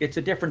 it's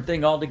a different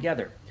thing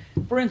altogether.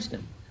 For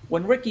instance,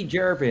 when Ricky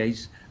Gervais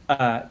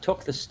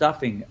took the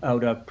stuffing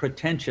out of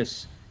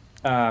pretentious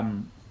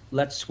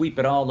let's sweep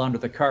it all under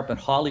the carpet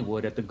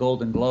Hollywood at the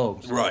Golden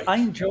Globes. Right. I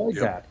enjoyed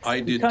that. I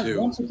did because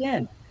too. Once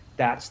again,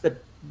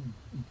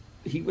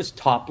 he was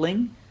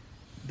toppling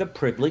the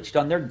privileged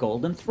on their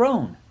golden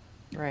throne.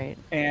 Right.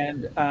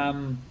 And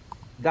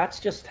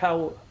that's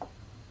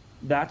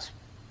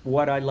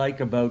what I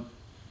like about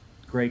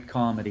great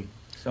comedy.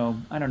 So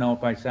I don't know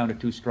if I sounded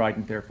too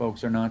strident there,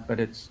 folks, or not, but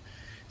it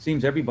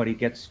seems everybody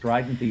gets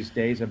strident these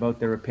days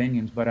about their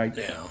opinions. But I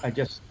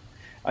just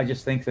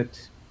think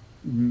that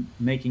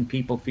making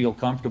people feel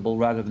comfortable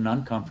rather than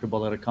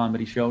uncomfortable at a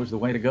comedy show is the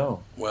way to go.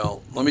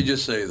 Well, let me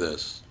just say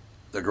this.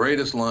 The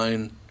greatest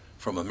line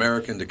from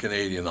American to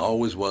Canadian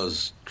always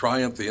was,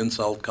 "Triumph the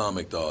insult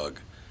comic dog."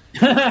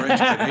 You're French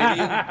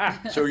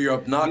Canadian, so you're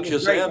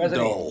obnoxious and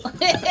dull.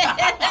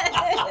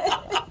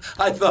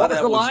 I thought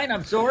that was the line.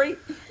 I'm sorry.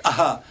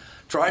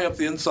 Triumph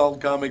the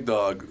insult comic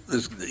dog.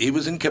 He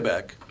was in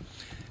Quebec,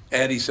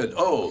 and he said,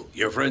 "Oh,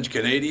 you're French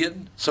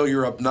Canadian, so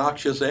you're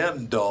obnoxious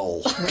and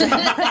dull."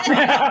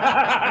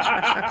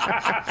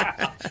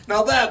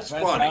 Now that's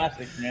funny.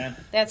 Fantastic, man.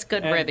 That's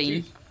good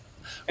ribbing.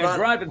 And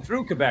driving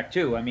through Quebec,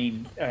 too. I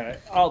mean,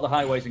 all the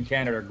highways in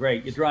Canada are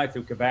great. You drive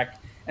through Quebec,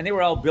 and they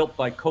were all built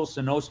by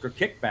Cosa Nostra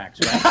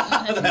kickbacks,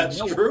 right? That's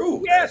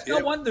true. Yes, no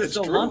wonder they're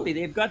so lumpy.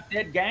 They've got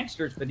dead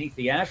gangsters beneath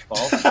the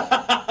asphalt.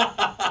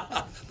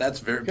 That's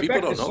very. Quebec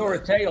People don't know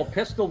that. Quebec will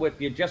pistol whip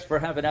you just for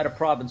having out of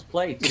province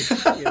plates.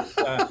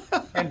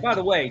 And by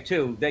the way,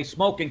 too, they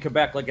smoke in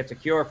Quebec like it's a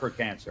cure for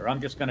cancer. I'm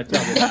just going to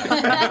tell you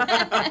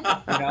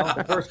that.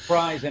 The first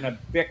prize in a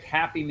Bic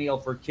Happy Meal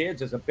for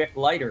kids is a Bic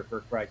lighter,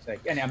 for Christ's sake.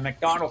 And a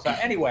McDonald's.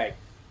 Anyway,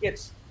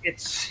 it's.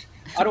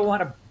 I don't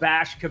want to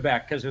bash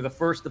Quebec because they're the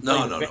first to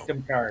play the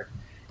victim card.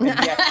 And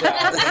yet,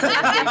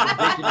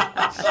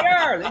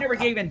 they never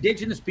gave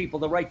Indigenous people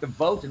the right to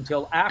vote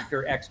until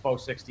after Expo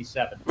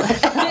 67. Yeah.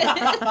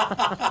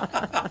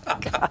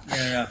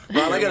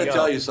 Ron, I got to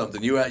tell you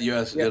something. You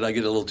asked, did I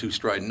get a little too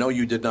strident? No,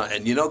 you did not.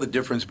 And you know the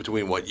difference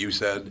between what you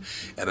said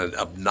and an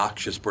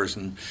obnoxious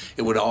person?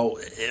 It would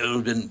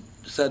have been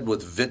said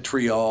with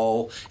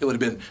vitriol. It would have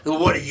been,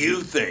 what do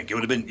you think? It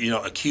would have been,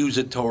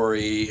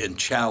 accusatory and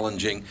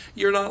challenging.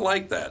 You're not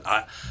like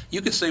that.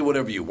 You can say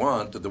whatever you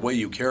want, but the way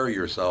you carry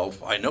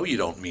yourself, I know you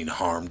don't mean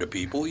harm to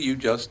people. You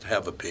just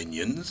have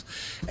opinions,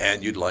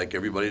 and you'd like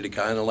everybody to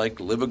kind of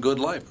live a good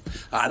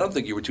life. I don't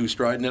think you were too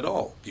strident at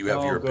all. You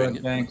have your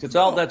opinion. Thanks. It's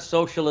all that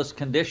socialist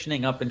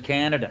conditioning up in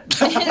Canada.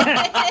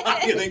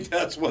 You think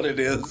that's what it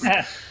is?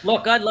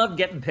 Look, I loved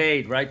getting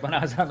paid, right, when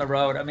I was on the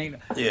road. I mean,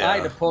 I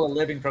had to pull a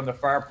living from the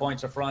far points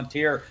of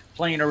frontier,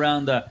 playing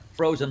around the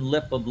frozen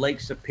lip of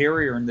Lake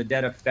Superior in the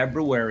dead of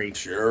February.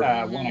 Sure.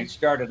 When I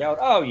started out,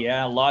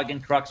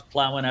 logging trucks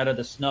plowing out of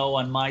the snow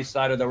on my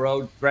side of the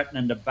road,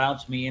 threatening to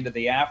bounce me into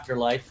the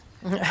afterlife.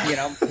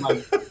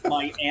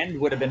 My end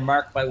would have been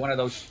marked by one of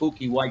those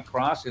spooky white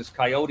crosses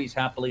coyotes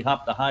happily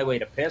hop the highway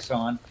to piss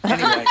on.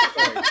 Anyway,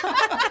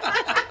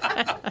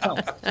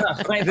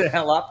 I the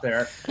hell up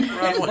there.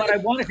 But I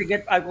wanted to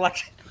get, I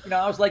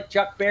was like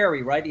Chuck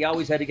Berry, right? He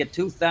always had to get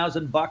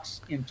 $2,000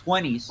 in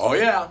 20s. Oh,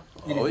 yeah.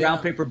 In a brown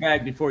paper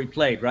bag before he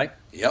played, right?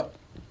 Yep.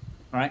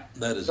 Right?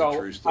 That is a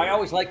true story. I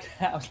always liked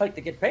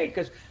to get paid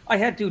because I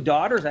had 2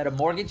 daughters, I had a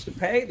mortgage to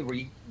pay,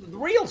 the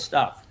real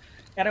stuff.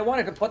 And I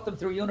wanted to put them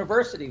through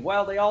university.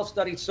 Well, they all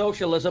studied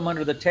socialism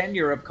under the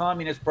tenure of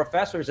communist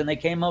professors, and they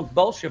came out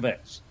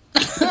Bolsheviks.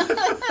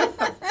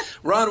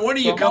 Ron, when are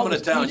you coming to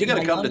town? You got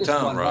to come to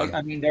town, Ron.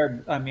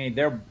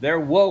 They're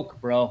woke,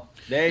 bro.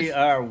 They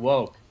are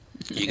woke.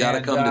 You got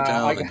to come to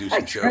town and do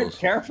some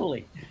shows.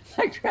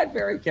 I tread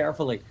very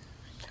carefully.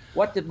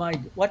 What did my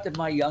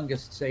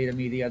youngest say to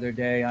me the other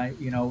day?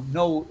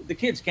 The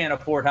kids can't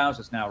afford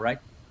houses now, right?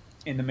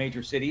 In the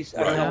major cities.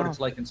 I don't know what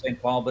it's like in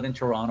St. Paul, but in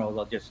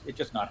Toronto, it's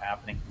just not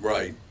happening.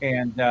 Right.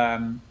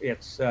 And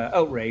it's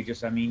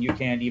outrageous. I mean, you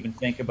can't even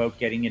think about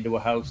getting into a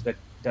house that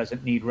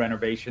doesn't need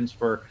renovations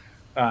for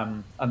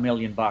 $1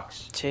 million.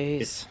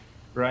 Jeez.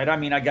 Right. I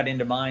mean, I got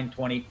into mine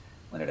when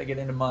did I get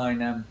into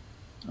mine? How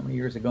many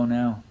years ago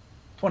now?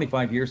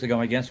 25 years ago,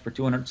 I guess, for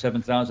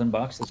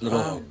 $207,000. This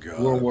little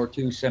World War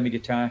II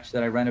semi-detached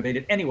that I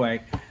renovated. Anyway,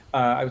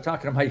 I was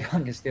talking to my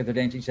youngest the other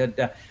day, and she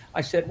said,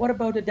 I said, what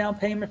about a down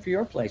payment for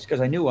your place?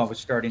 Because I knew I was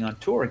starting on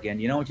tour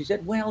again, And she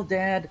said, well,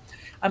 Dad,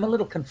 I'm a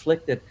little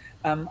conflicted.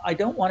 I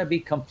don't want to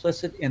be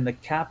complicit in the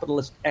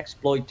capitalist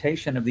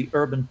exploitation of the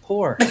urban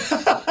poor. There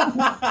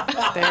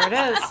it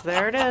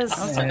is.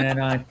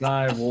 And I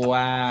thought,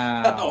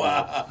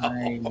 wow.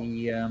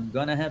 I'm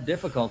going to have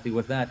difficulty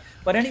with that.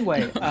 But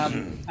anyway,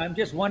 I'm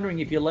just wondering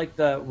if you like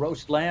the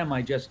roast lamb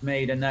I just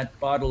made in that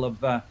bottle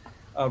of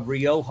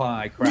Rioja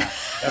I cracked.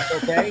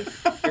 That's okay?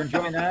 You're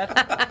enjoying that?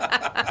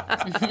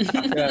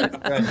 Good.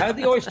 How's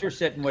the oyster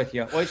sitting with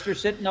you? Oyster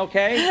sitting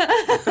okay?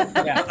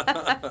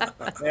 Yeah.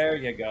 There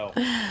you go.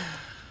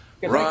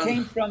 Because I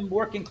came from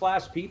working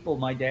class people.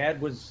 My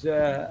dad was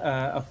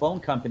a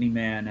phone company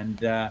man,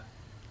 and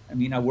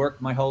I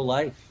worked my whole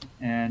life,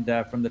 and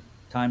from the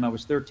time I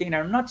was 13.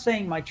 I'm not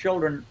saying my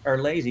children are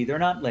lazy. They're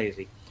not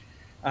lazy.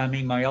 I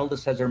mean, my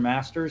eldest has her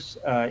master's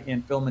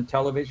in film and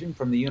television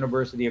from the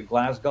University of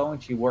Glasgow,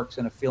 and she works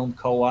in a film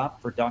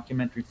co-op for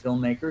documentary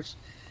filmmakers.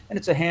 And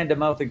it's a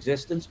hand-to-mouth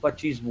existence, but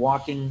she's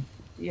walking,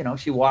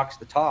 she walks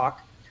the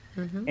talk.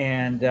 Mm-hmm.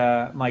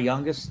 And my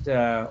youngest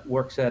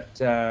works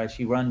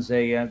she runs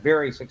a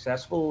very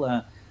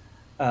successful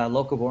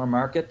locavore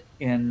market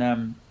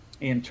in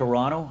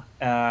Toronto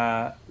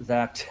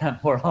that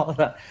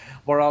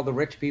where all the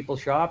rich people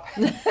shop.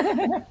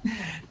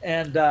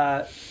 And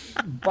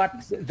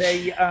but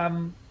they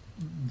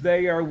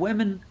are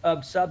women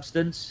of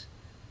substance,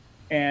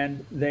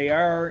 and they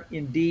are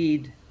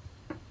indeed,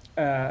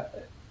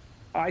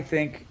 I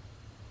think,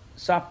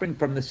 suffering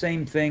from the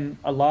same thing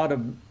a lot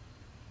of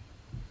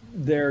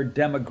their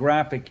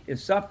demographic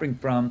is suffering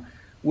from,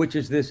 which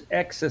is this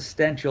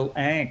existential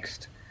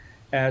angst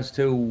as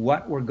to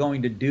what we're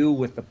going to do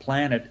with the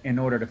planet in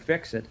order to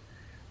fix it.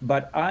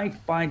 But I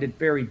find it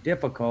very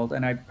difficult,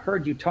 and I've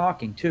heard you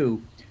talking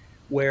too,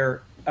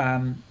 where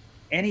as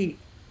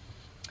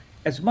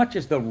much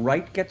as the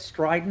right gets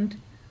strident,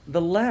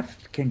 the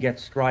left can get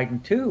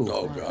strident too.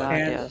 Oh God!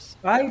 And yes.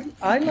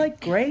 I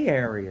like gray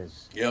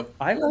areas. Yep.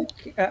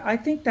 I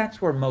think that's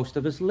where most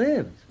of us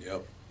live.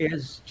 Yep.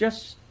 Is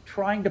just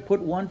trying to put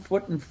one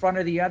foot in front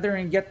of the other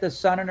and get the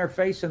sun in our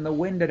face and the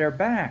wind at our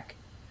back.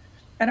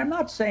 And I'm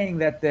not saying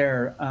that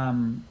they're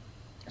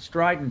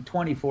strident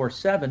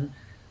 24/7,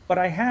 but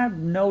I have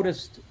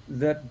noticed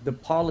that the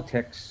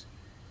politics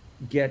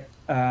get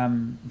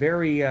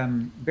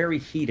very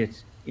heated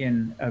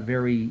in a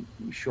very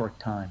short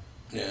time.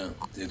 Yeah,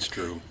 it's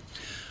true.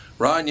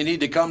 Ron, you need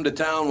to come to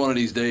town one of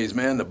these days,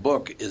 man. The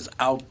book is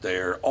out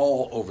there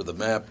all over the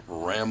map,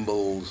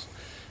 Rambles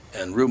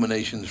and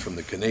Ruminations from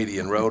the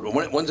Canadian Road.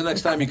 When's the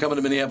next time you come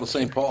to Minneapolis,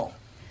 St. Paul?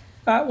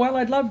 Well,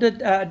 I'd love to,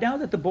 now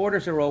that the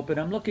borders are open,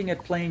 I'm looking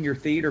at playing your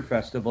theater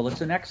festival.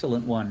 It's an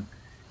excellent one.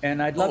 And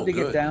I'd love to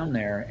get down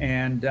there.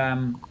 And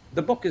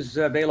the book is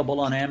available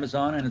on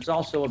Amazon, and it's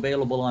also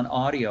available on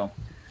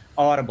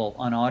Audible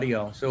on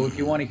audio. So if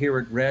you want to hear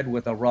it read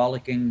with a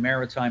rollicking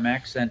maritime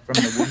accent from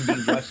the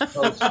windy west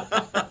coast,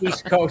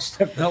 east coast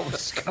of Nova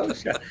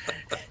Scotia,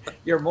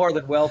 you're more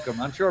than welcome.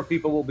 I'm sure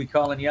people will be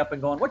calling you up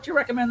and going, "What you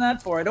recommend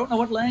that for? I don't know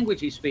what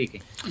language he's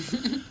speaking."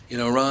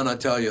 Ron, I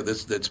tell you,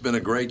 it's been a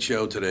great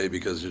show today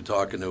because you're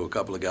talking to a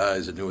couple of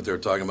guys that knew what they were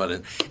talking about.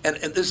 And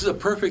this is a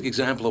perfect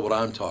example of what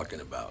I'm talking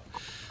about.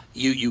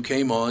 You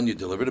came on, you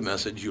delivered a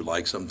message, you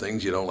like some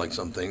things, you don't like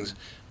some things,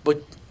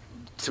 but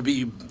to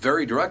be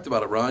very direct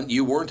about it, Ron,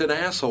 you weren't an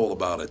asshole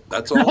about it.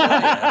 That's all I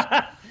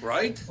asked,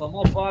 right? Well,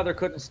 my father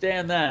couldn't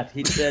stand that.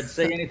 He said,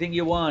 "Say anything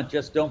you want,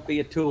 just don't be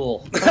a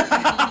tool."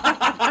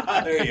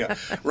 There you go.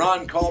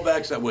 Ron, call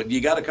back.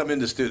 You got to come in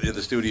the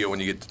studio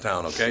when you get to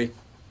town, okay?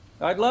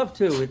 I'd love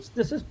to.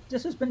 This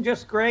has been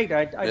just great.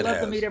 I'd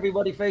love to meet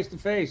everybody face to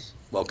face.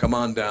 Well, come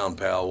on down,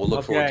 pal. We'll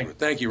look forward to it.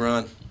 Thank you,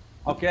 Ron.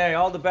 Okay,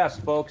 all the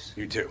best, folks.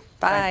 You too.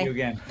 Bye. Thank you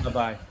again.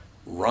 Bye-bye.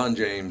 Ron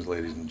James,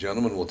 ladies and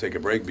gentlemen. We'll take a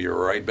break. Be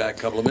right back.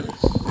 Couple of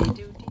minutes.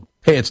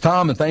 Hey, it's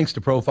Tom, and thanks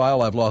to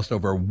Profile, I've lost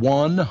over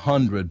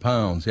 100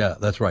 pounds. Yeah,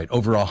 that's right,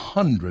 over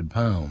 100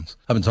 pounds.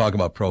 I've been talking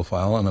about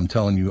Profile, and I'm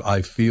telling you,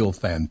 I feel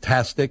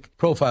fantastic.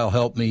 Profile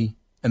helped me,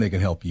 and they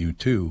can help you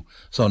too.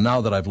 So now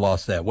that I've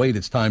lost that weight,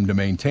 it's time to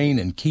maintain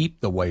and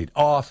keep the weight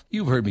off.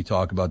 You've heard me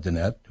talk about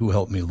Danette, who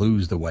helped me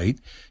lose the weight.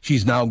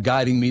 She's now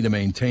guiding me to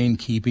maintain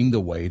keeping the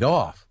weight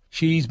off.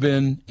 She's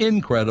been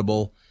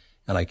incredible,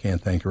 and I can't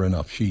thank her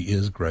enough. She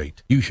is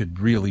great. You should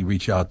really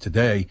reach out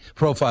today.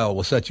 Profile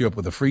will set you up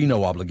with a free,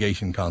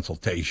 no-obligation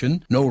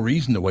consultation. No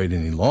reason to wait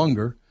any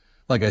longer.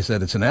 Like I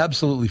said, it's an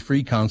absolutely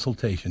free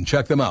consultation.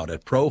 Check them out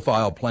at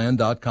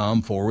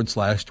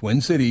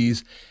profileplan.com/Twin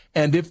Cities.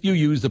 And if you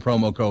use the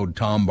promo code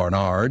Tom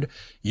Barnard,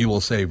 you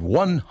will save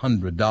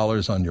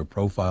 $100 on your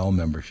Profile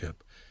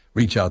membership.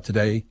 Reach out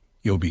today.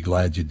 You'll be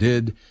glad you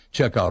did.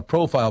 Check out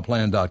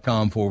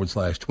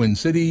profileplan.com/Twin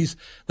Cities.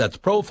 That's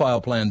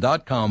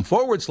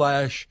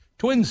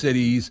profileplan.com/Twin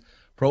Cities.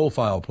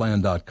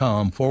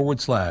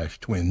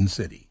 Profileplan.com/Twin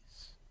Cities.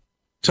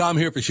 Tom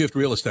here for Shift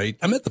Real Estate.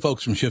 I met the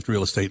folks from Shift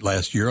Real Estate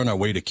last year on our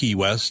way to Key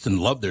West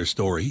and loved their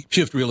story.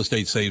 Shift Real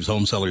Estate saves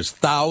home sellers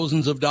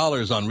thousands of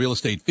dollars on real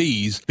estate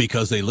fees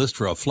because they list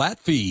for a flat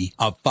fee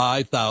of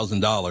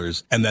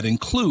 $5,000, and that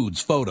includes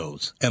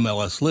photos,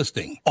 MLS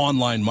listing,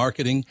 online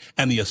marketing,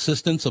 and the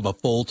assistance of a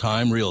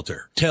full-time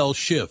realtor. Tell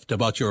Shift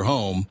about your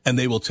home, and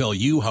they will tell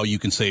you how you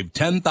can save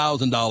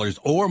 $10,000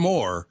 or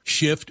more.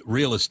 Shift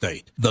Real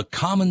Estate, the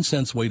common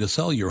sense way to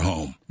sell your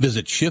home.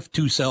 Visit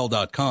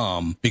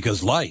shift2sell.com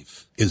because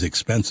life is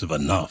expensive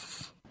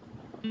enough.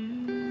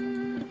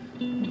 Boom,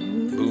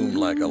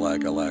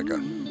 lacka.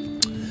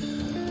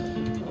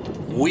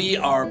 We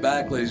are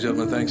back, ladies and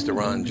gentlemen. Thanks to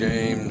Ron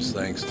James.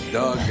 Thanks to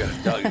Doug.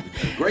 Doug,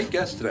 great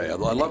guest today. I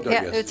loved our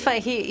guest. Yeah, it's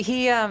funny.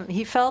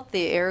 He felt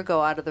the air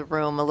go out of the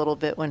room a little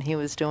bit when he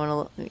was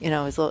doing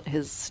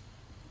his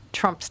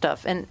Trump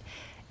stuff, and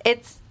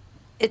it's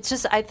it's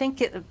just, I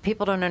think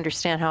people don't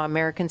understand how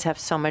Americans have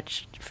so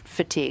much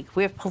fatigue.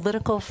 We have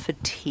political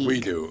fatigue. We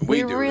do. We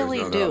do. really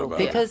There's no doubt do. about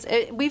Because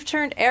we've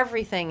turned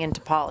everything into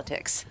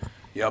politics.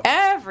 Yep.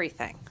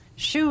 Everything.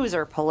 Shoes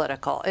are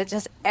political. It's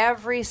just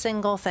every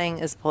single thing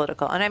is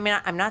political. And I mean,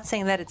 I'm not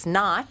saying that it's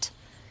not,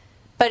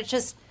 but it's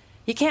just,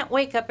 you can't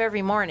wake up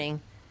every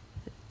morning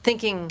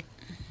thinking,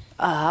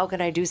 how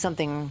can I do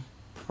something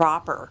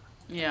proper?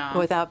 Yeah.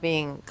 Without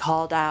being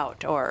called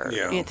out, or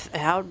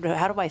how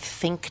do I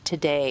think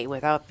today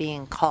without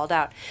being called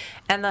out?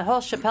 And the whole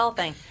Chappelle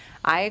thing,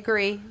 I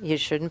agree. You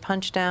shouldn't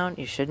punch down.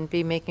 You shouldn't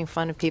be making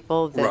fun of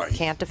people that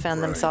can't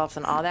defend themselves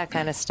and all that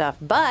kind of stuff.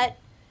 But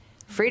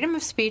freedom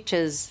of speech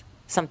is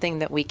something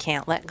that we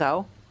can't let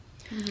go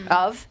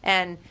of.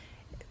 And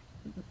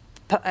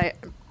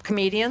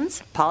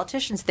comedians,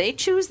 politicians, they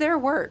choose their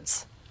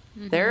words.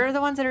 They're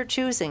the ones that are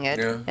choosing it.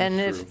 Yeah, and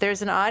if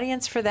there's an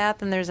audience for that,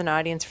 then there's an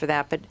audience for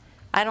that. But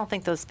I don't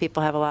think those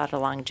people have a lot of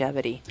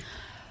longevity.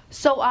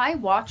 So I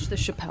watched the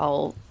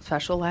Chappelle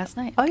special last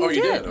night. Oh, you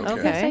did?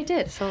 Okay. Yes, I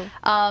did. So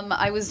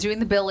I was doing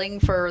the billing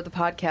for the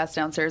podcast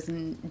downstairs,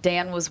 and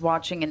Dan was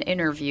watching an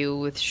interview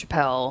with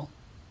Chappelle,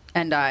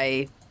 and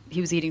he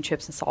was eating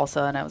chips and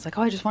salsa, and I was like,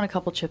 oh, I just want a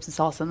couple chips and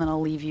salsa, and then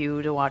I'll leave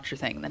you to watch your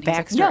thing. And then he's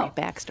like, no.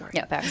 Backstory.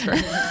 Yeah,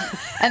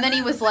 backstory. And then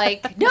he was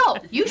like, no,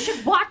 you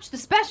should watch the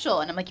special.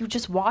 And I'm like, you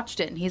just watched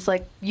it. And he's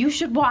like, you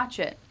should watch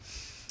it.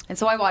 And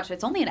so I watched it.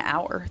 It's only an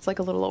hour. It's like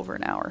a little over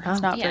an hour.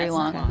 It's not very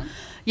long. Not long.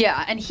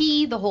 Yeah, and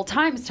he the whole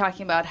time is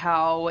talking about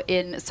how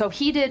so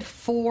he did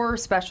 4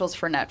 specials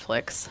for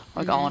Netflix,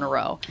 like all in a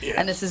row. Yes.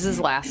 And this is his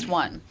last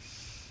one.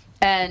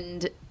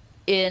 And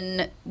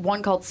in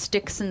one called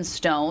Sticks and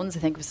Stones, I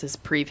think it was his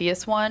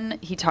previous one,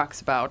 he talks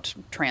about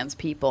trans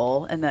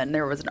people. And then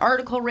there was an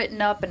article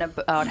written up and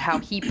about how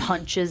he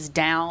punches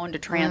down to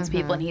trans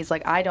people. And he's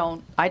like, I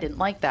didn't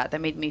like that. That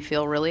made me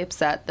feel really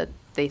upset that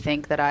they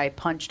think that I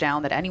punch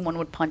down, that anyone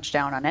would punch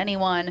down on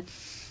anyone,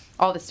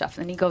 all this stuff.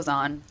 And he goes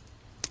on,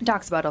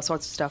 talks about all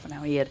sorts of stuff and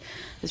how he had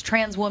this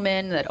trans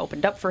woman that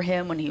opened up for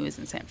him when he was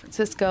in San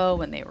Francisco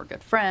and they were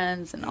good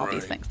friends and all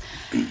these things.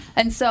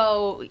 And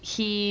so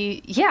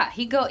he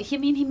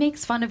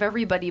makes fun of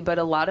everybody, but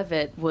a lot of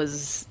it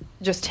was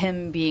just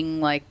him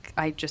being like,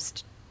 I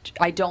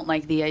don't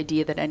like the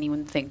idea that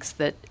anyone thinks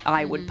that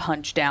I would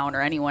punch down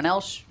or anyone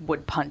else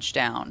would punch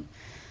down.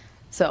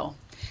 So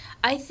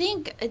I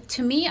think,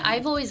 to me,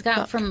 I've always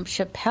gotten from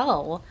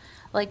Chappelle,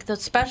 like the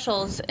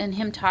specials and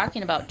him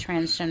talking about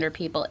transgender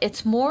people,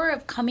 it's more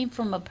of coming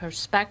from a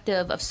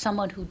perspective of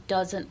someone who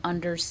doesn't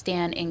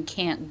understand and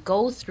can't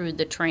go through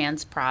the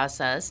trans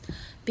process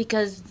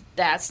because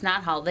that's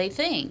not how they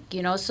think,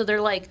 you know? So they're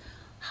like,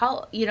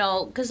 how, you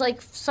know, because like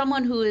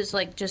someone who is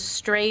like just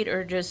straight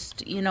or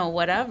just, you know,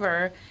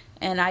 whatever,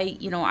 and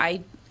I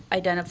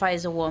identify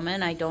as a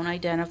woman, I don't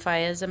identify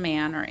as a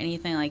man or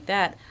anything like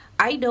that.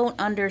 I don't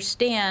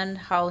understand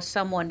how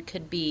someone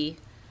could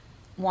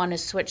want to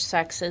switch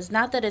sexes.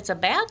 Not that it's a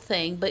bad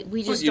thing, but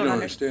we just don't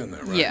understand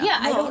that, right? Yeah,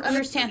 No, I don't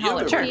understand how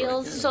it feels. Right,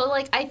 yeah. So,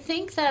 like, I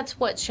think that's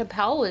what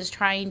Chappelle was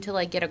trying to,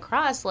 like, get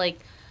across. Like,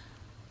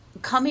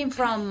 coming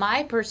from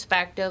my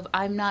perspective,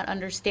 I'm not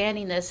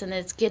understanding this, and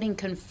it's getting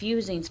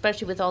confusing,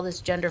 especially with all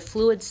this gender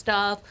fluid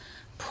stuff,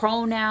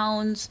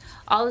 pronouns,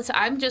 all this.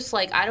 I'm just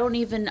like,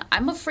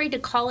 I'm afraid to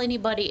call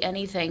anybody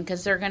anything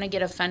because they're going to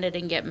get offended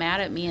and get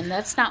mad at me, and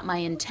that's not my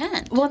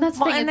intent. Well, that's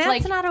the thing. And it's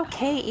that's like, not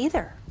okay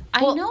either.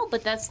 I know,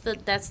 but that's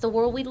the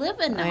world we live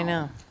in now. I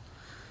know.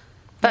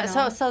 But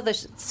so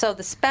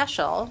the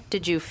special,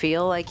 did you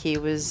feel like he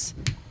was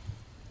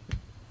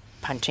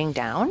punching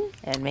down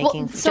and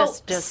making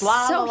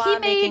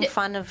making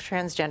fun of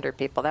transgender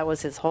people? That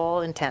was his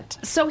whole intent.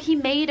 So he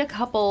made a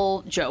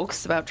couple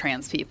jokes about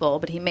trans people,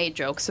 but he made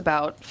jokes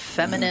about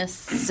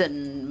feminists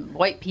and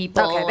white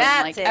people and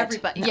like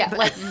everybody. Yeah,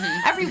 like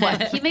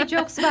everyone. He made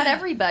jokes about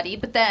everybody,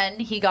 but then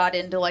he got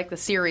into like the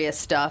serious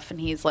stuff, and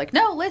he's like,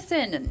 "No,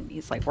 listen," and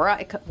he's like,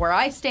 "Where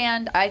I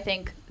stand, I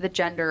think that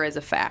gender is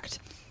a fact.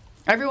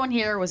 Everyone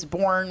here was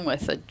born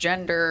with a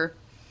gender."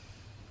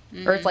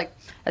 Or it's like,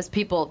 as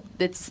people,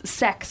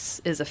 sex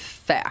is a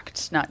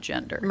fact, not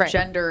gender. Right.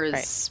 Gender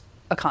is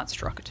a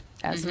construct,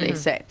 as they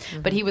say.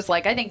 But he was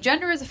like, I think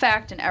gender is a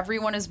fact, and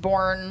everyone is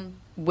born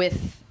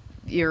with,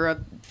 you're a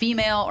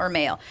female or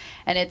male.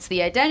 And it's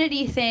the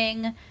identity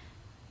thing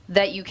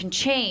that you can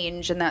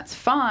change, and that's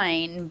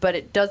fine, but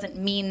it doesn't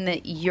mean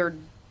that your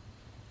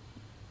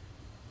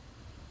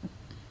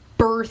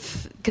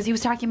birth, because he was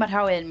talking about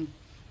how in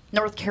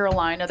North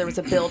Carolina, there was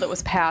a bill that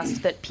was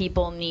passed that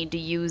people need to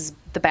use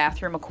the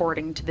bathroom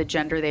according to the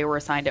gender they were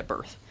assigned at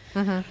birth.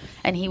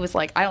 And he was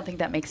like, I don't think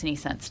that makes any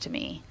sense to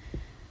me.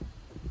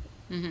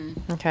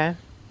 Okay.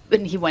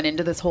 And he went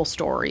into this whole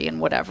story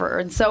and whatever.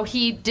 And so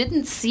he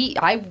didn't see,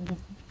 I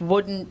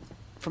wouldn't,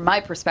 from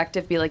my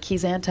perspective, be like,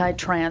 he's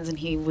anti-trans and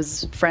he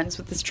was friends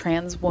with this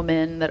trans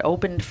woman that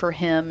opened for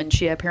him and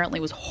she apparently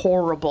was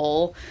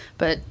horrible.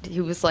 But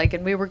he was like,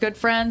 and we were good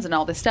friends and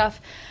all this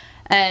stuff.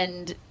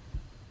 And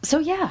so,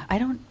 yeah, I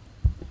don't.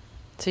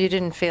 So you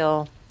didn't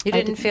feel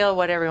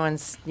what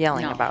everyone's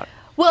yelling about.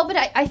 Well, but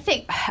I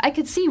think I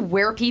could see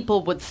where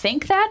people would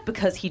think that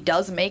because he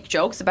does make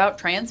jokes about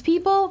trans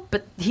people,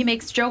 but he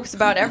makes jokes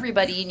about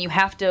everybody, and you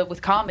have to,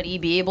 with comedy,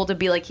 be able to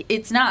be like,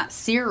 it's not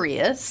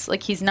serious.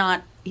 Like,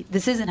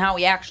 this isn't how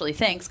he actually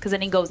thinks, because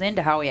then he goes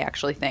into how he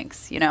actually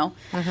thinks, you know?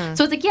 Mm-hmm.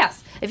 So it's like,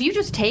 yes, if you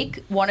just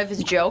take one of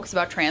his jokes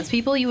about trans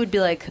people, you would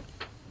be like,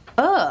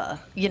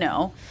 you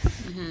know,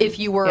 if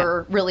you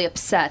were really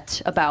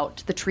upset about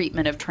the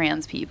treatment of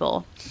trans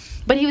people.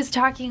 But he was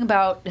talking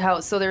about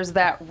how, so there's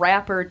that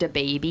rapper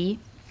DaBaby.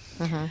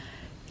 Mm-hmm.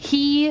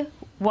 He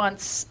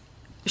once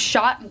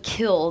shot and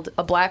killed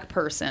a black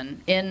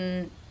person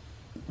in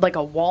like a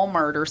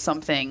Walmart or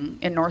something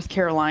in North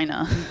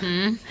Carolina.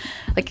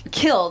 Like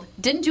killed,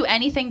 didn't do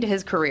anything to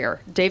his career.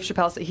 Dave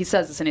Chappelle, he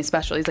says this in his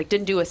special. He's like,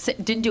 didn't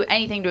do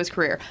anything to his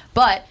career.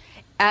 But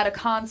at a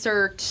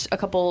concert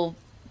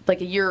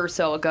like a year or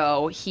so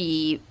ago,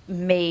 he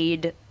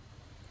made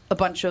a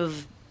bunch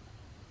of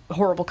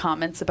horrible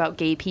comments about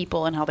gay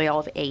people and how they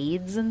all have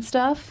AIDS and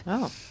stuff.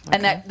 Oh, okay.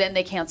 And then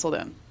they canceled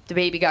him.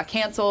 DaBaby got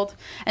canceled.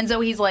 And so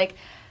he's like,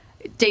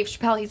 Dave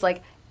Chappelle, he's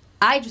like,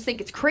 I just think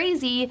it's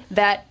crazy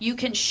that you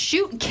can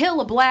shoot and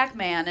kill a black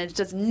man and it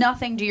does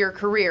nothing to your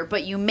career,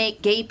 but you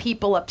make gay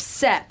people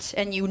upset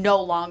and you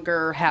no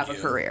longer have a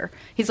career.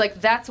 He's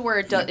like, that's where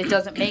it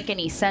doesn't make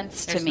any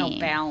sense to me. There's no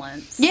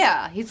balance.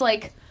 Yeah. He's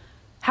like,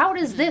 how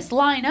does this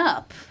line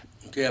up?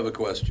 Okay, I have a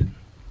question.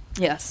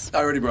 Yes. I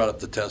already brought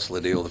up the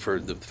Tesla deal, the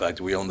fact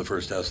that we own the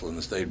first Tesla in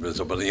the state. But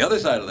on the other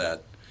side of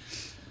that,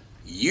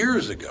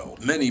 years ago,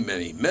 many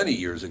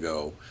years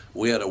ago,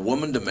 we had a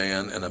woman to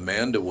man and a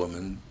man to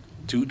woman,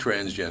 two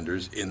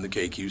transgenders in the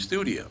KQ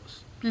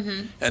studios,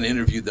 and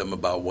interviewed them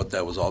about what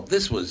that was all.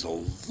 This was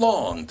a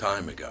long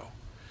time ago.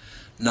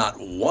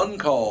 Not one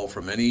call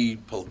from any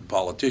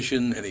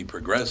politician, any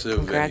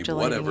progressive, any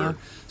whatever,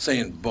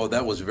 saying, "Bo,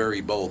 that was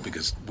very bold,"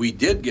 because we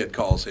did get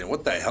calls saying,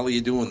 "What the hell are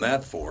you doing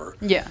that for?"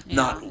 Yeah.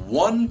 Not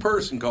one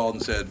person called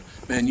and said,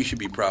 "Man, you should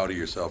be proud of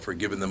yourself for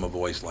giving them a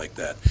voice like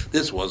that."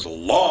 This was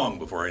long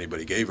before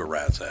anybody gave a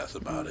rat's ass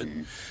about it.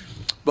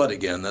 But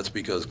again, that's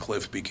because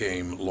Cliff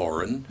became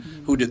Lauren,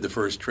 who did the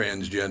first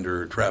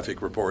transgender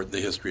traffic report in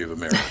the history of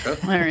America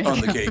on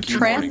the KQ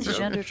Morning Show.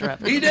 Transgender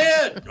traffic. He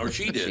did, or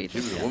she did. She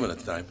was a woman at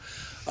the time.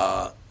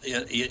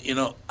 You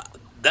know,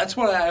 that's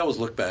what I always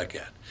look back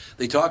at.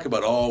 They talk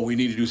about, oh, we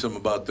need to do something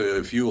about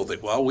the fuel thing.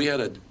 Well,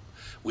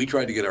 we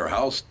tried to get our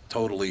house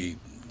totally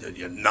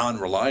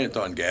non-reliant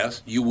on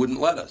gas. You wouldn't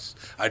let us.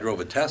 I drove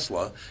a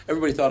Tesla.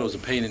 Everybody thought it was a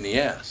pain in the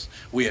ass.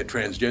 We had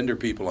transgender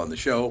people on the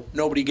show.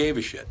 Nobody gave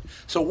a shit.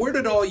 So where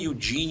did all you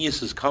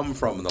geniuses come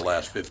from in the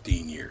last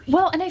 15 years?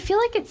 Well, and I feel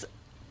like it's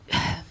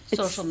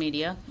social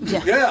media.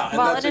 Yeah, and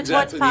well, that's and it's exactly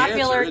what's the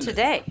popular answer, isn't it?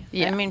 today.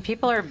 Yeah. I mean,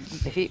 people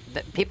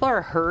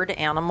are herd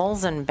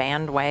animals and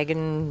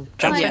bandwagon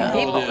jumping Yeah.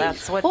 people. Well, it is.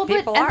 That's what Well,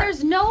 people and are.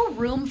 there's no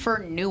room for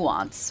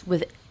nuance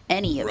with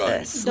any of Right.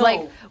 this. No.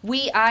 Like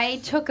I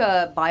took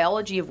a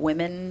biology of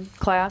women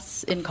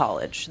class in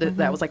college.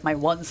 That was like my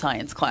one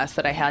science class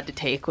that I had to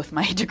take with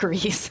my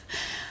degrees.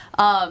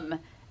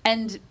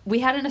 And we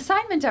had an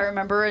assignment, I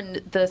remember,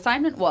 and the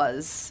assignment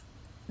was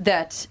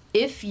that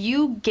if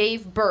you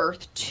gave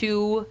birth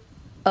to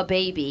a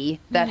baby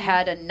that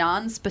had a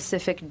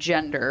non-specific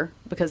gender,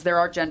 because there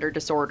are gender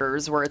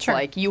disorders where it's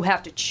like you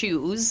have to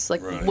choose,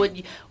 like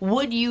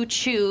would you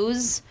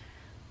choose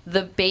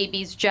the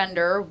baby's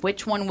gender?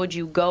 Which one would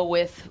you go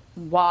with?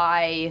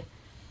 Why?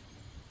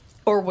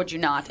 Or would you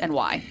not, and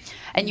why?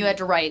 And you had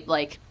to write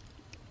like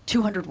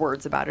 200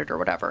 words about it or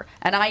whatever.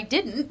 And I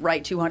didn't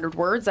write 200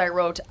 words. I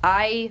wrote,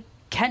 I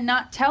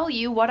cannot tell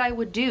you what I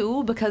would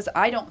do because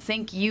I don't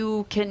think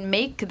you can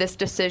make this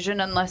decision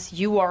unless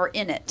you are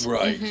in it.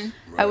 Right.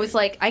 I was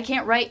like, I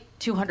can't write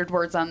 200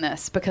 words on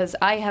this because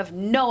I have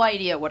no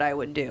idea what I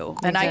would do.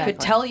 And I could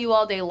tell you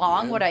all day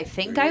long what I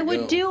think I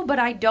would do, but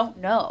I don't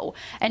know.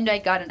 And I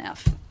got an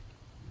F.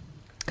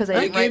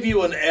 They gave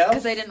you an F?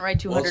 Because I didn't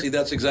write 200. Well, see,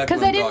 that's exactly what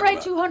Because I I'm didn't talking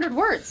write about. 200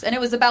 words. And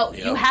it was about,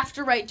 you have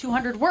to write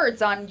 200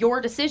 words on your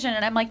decision.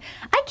 And I'm like,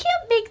 I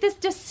can't make this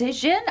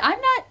decision.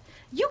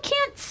 You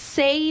can't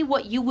say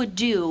what you would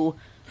do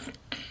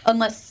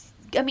unless,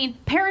 I mean,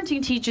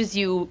 parenting teaches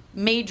you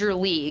major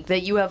league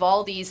that you have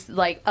all these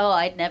like, oh,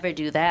 I'd never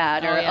do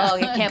that. Or, oh,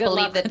 I can't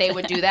believe that they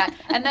would do that.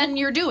 And then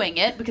you're doing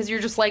it because you're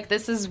just like,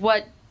 this is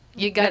what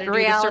you got to do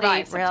to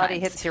survive. Reality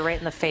hits you right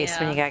in the face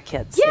when you got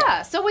kids.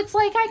 Yeah, so it's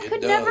like I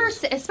could never,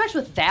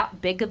 especially with that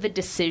big of a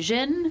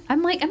decision.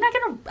 I'm like,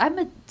 I'm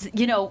a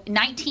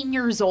 19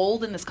 years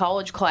old in this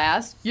college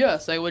class.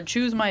 Yes, I would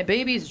choose my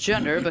baby's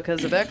gender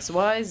because of X,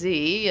 Y,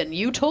 Z, and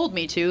you told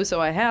me to, so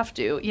I have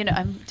to.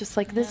 I'm just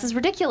like, this is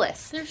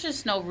ridiculous. There's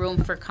just no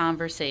room for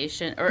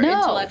conversation or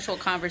intellectual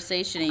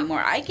conversation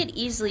anymore. I could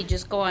easily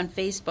just go on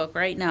Facebook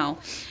right now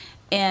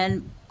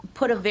and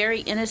put a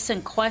very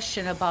innocent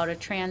question about a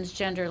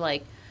transgender,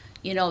 like,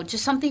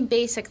 just something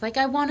basic, like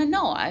I want to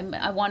know,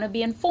 I want to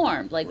be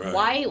informed, like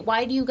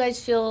why do you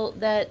guys feel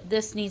that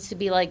this needs to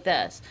be like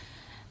this?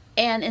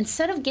 And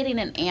instead of getting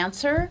an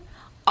answer,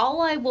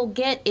 all I will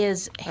get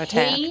is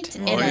hate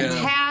and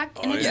attack,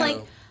 and it's like,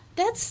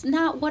 that's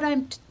not what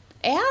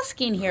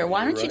asking here?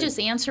 Why don't you just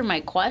answer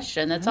my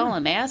question? That's all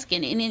I'm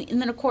asking.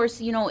 And then, of course,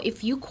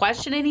 if you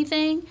question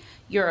anything,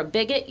 you're a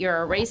bigot,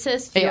 you're a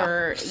racist,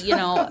 you're,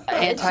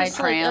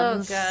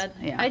 anti-trans. Like, oh, God.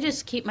 Yeah. I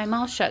just keep my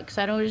mouth shut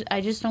because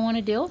I just don't want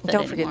to deal with it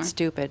Don't anymore. forget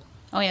stupid.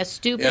 Oh, yeah,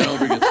 stupid. Yeah, don't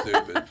forget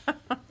stupid.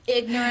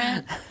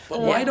 Ignorant.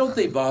 But why don't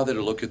they bother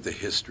to look at the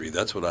history?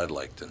 That's what I'd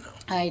like to know.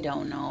 I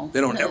don't know.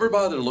 They don't ever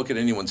bother to look at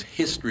anyone's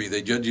history.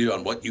 They judge you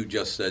on what you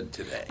just said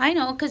today. I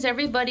know, because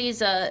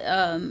everybody's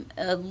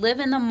live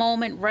in the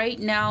moment right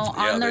now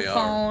on their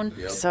phone.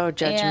 Yep. So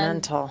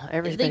judgmental.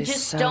 Everybody's They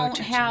just so don't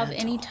judgmental. have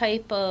any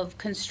type of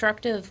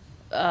constructive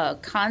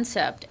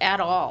concept at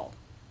all.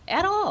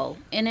 At all.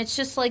 And it's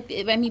just like,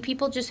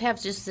 people just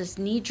have just this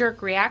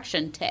knee-jerk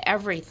reaction to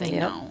everything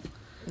now.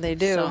 They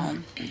do. So,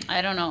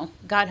 I don't know.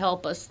 God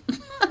help us.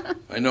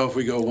 I know if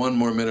we go one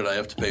more minute, I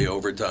have to pay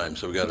overtime,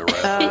 so we got to wrap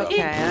it up.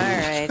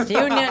 Okay, all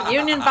right.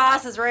 Union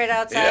boss is right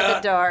outside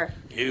the door.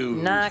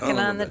 Knocking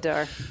on the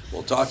door.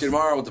 We'll talk to you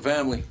tomorrow with the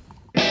family.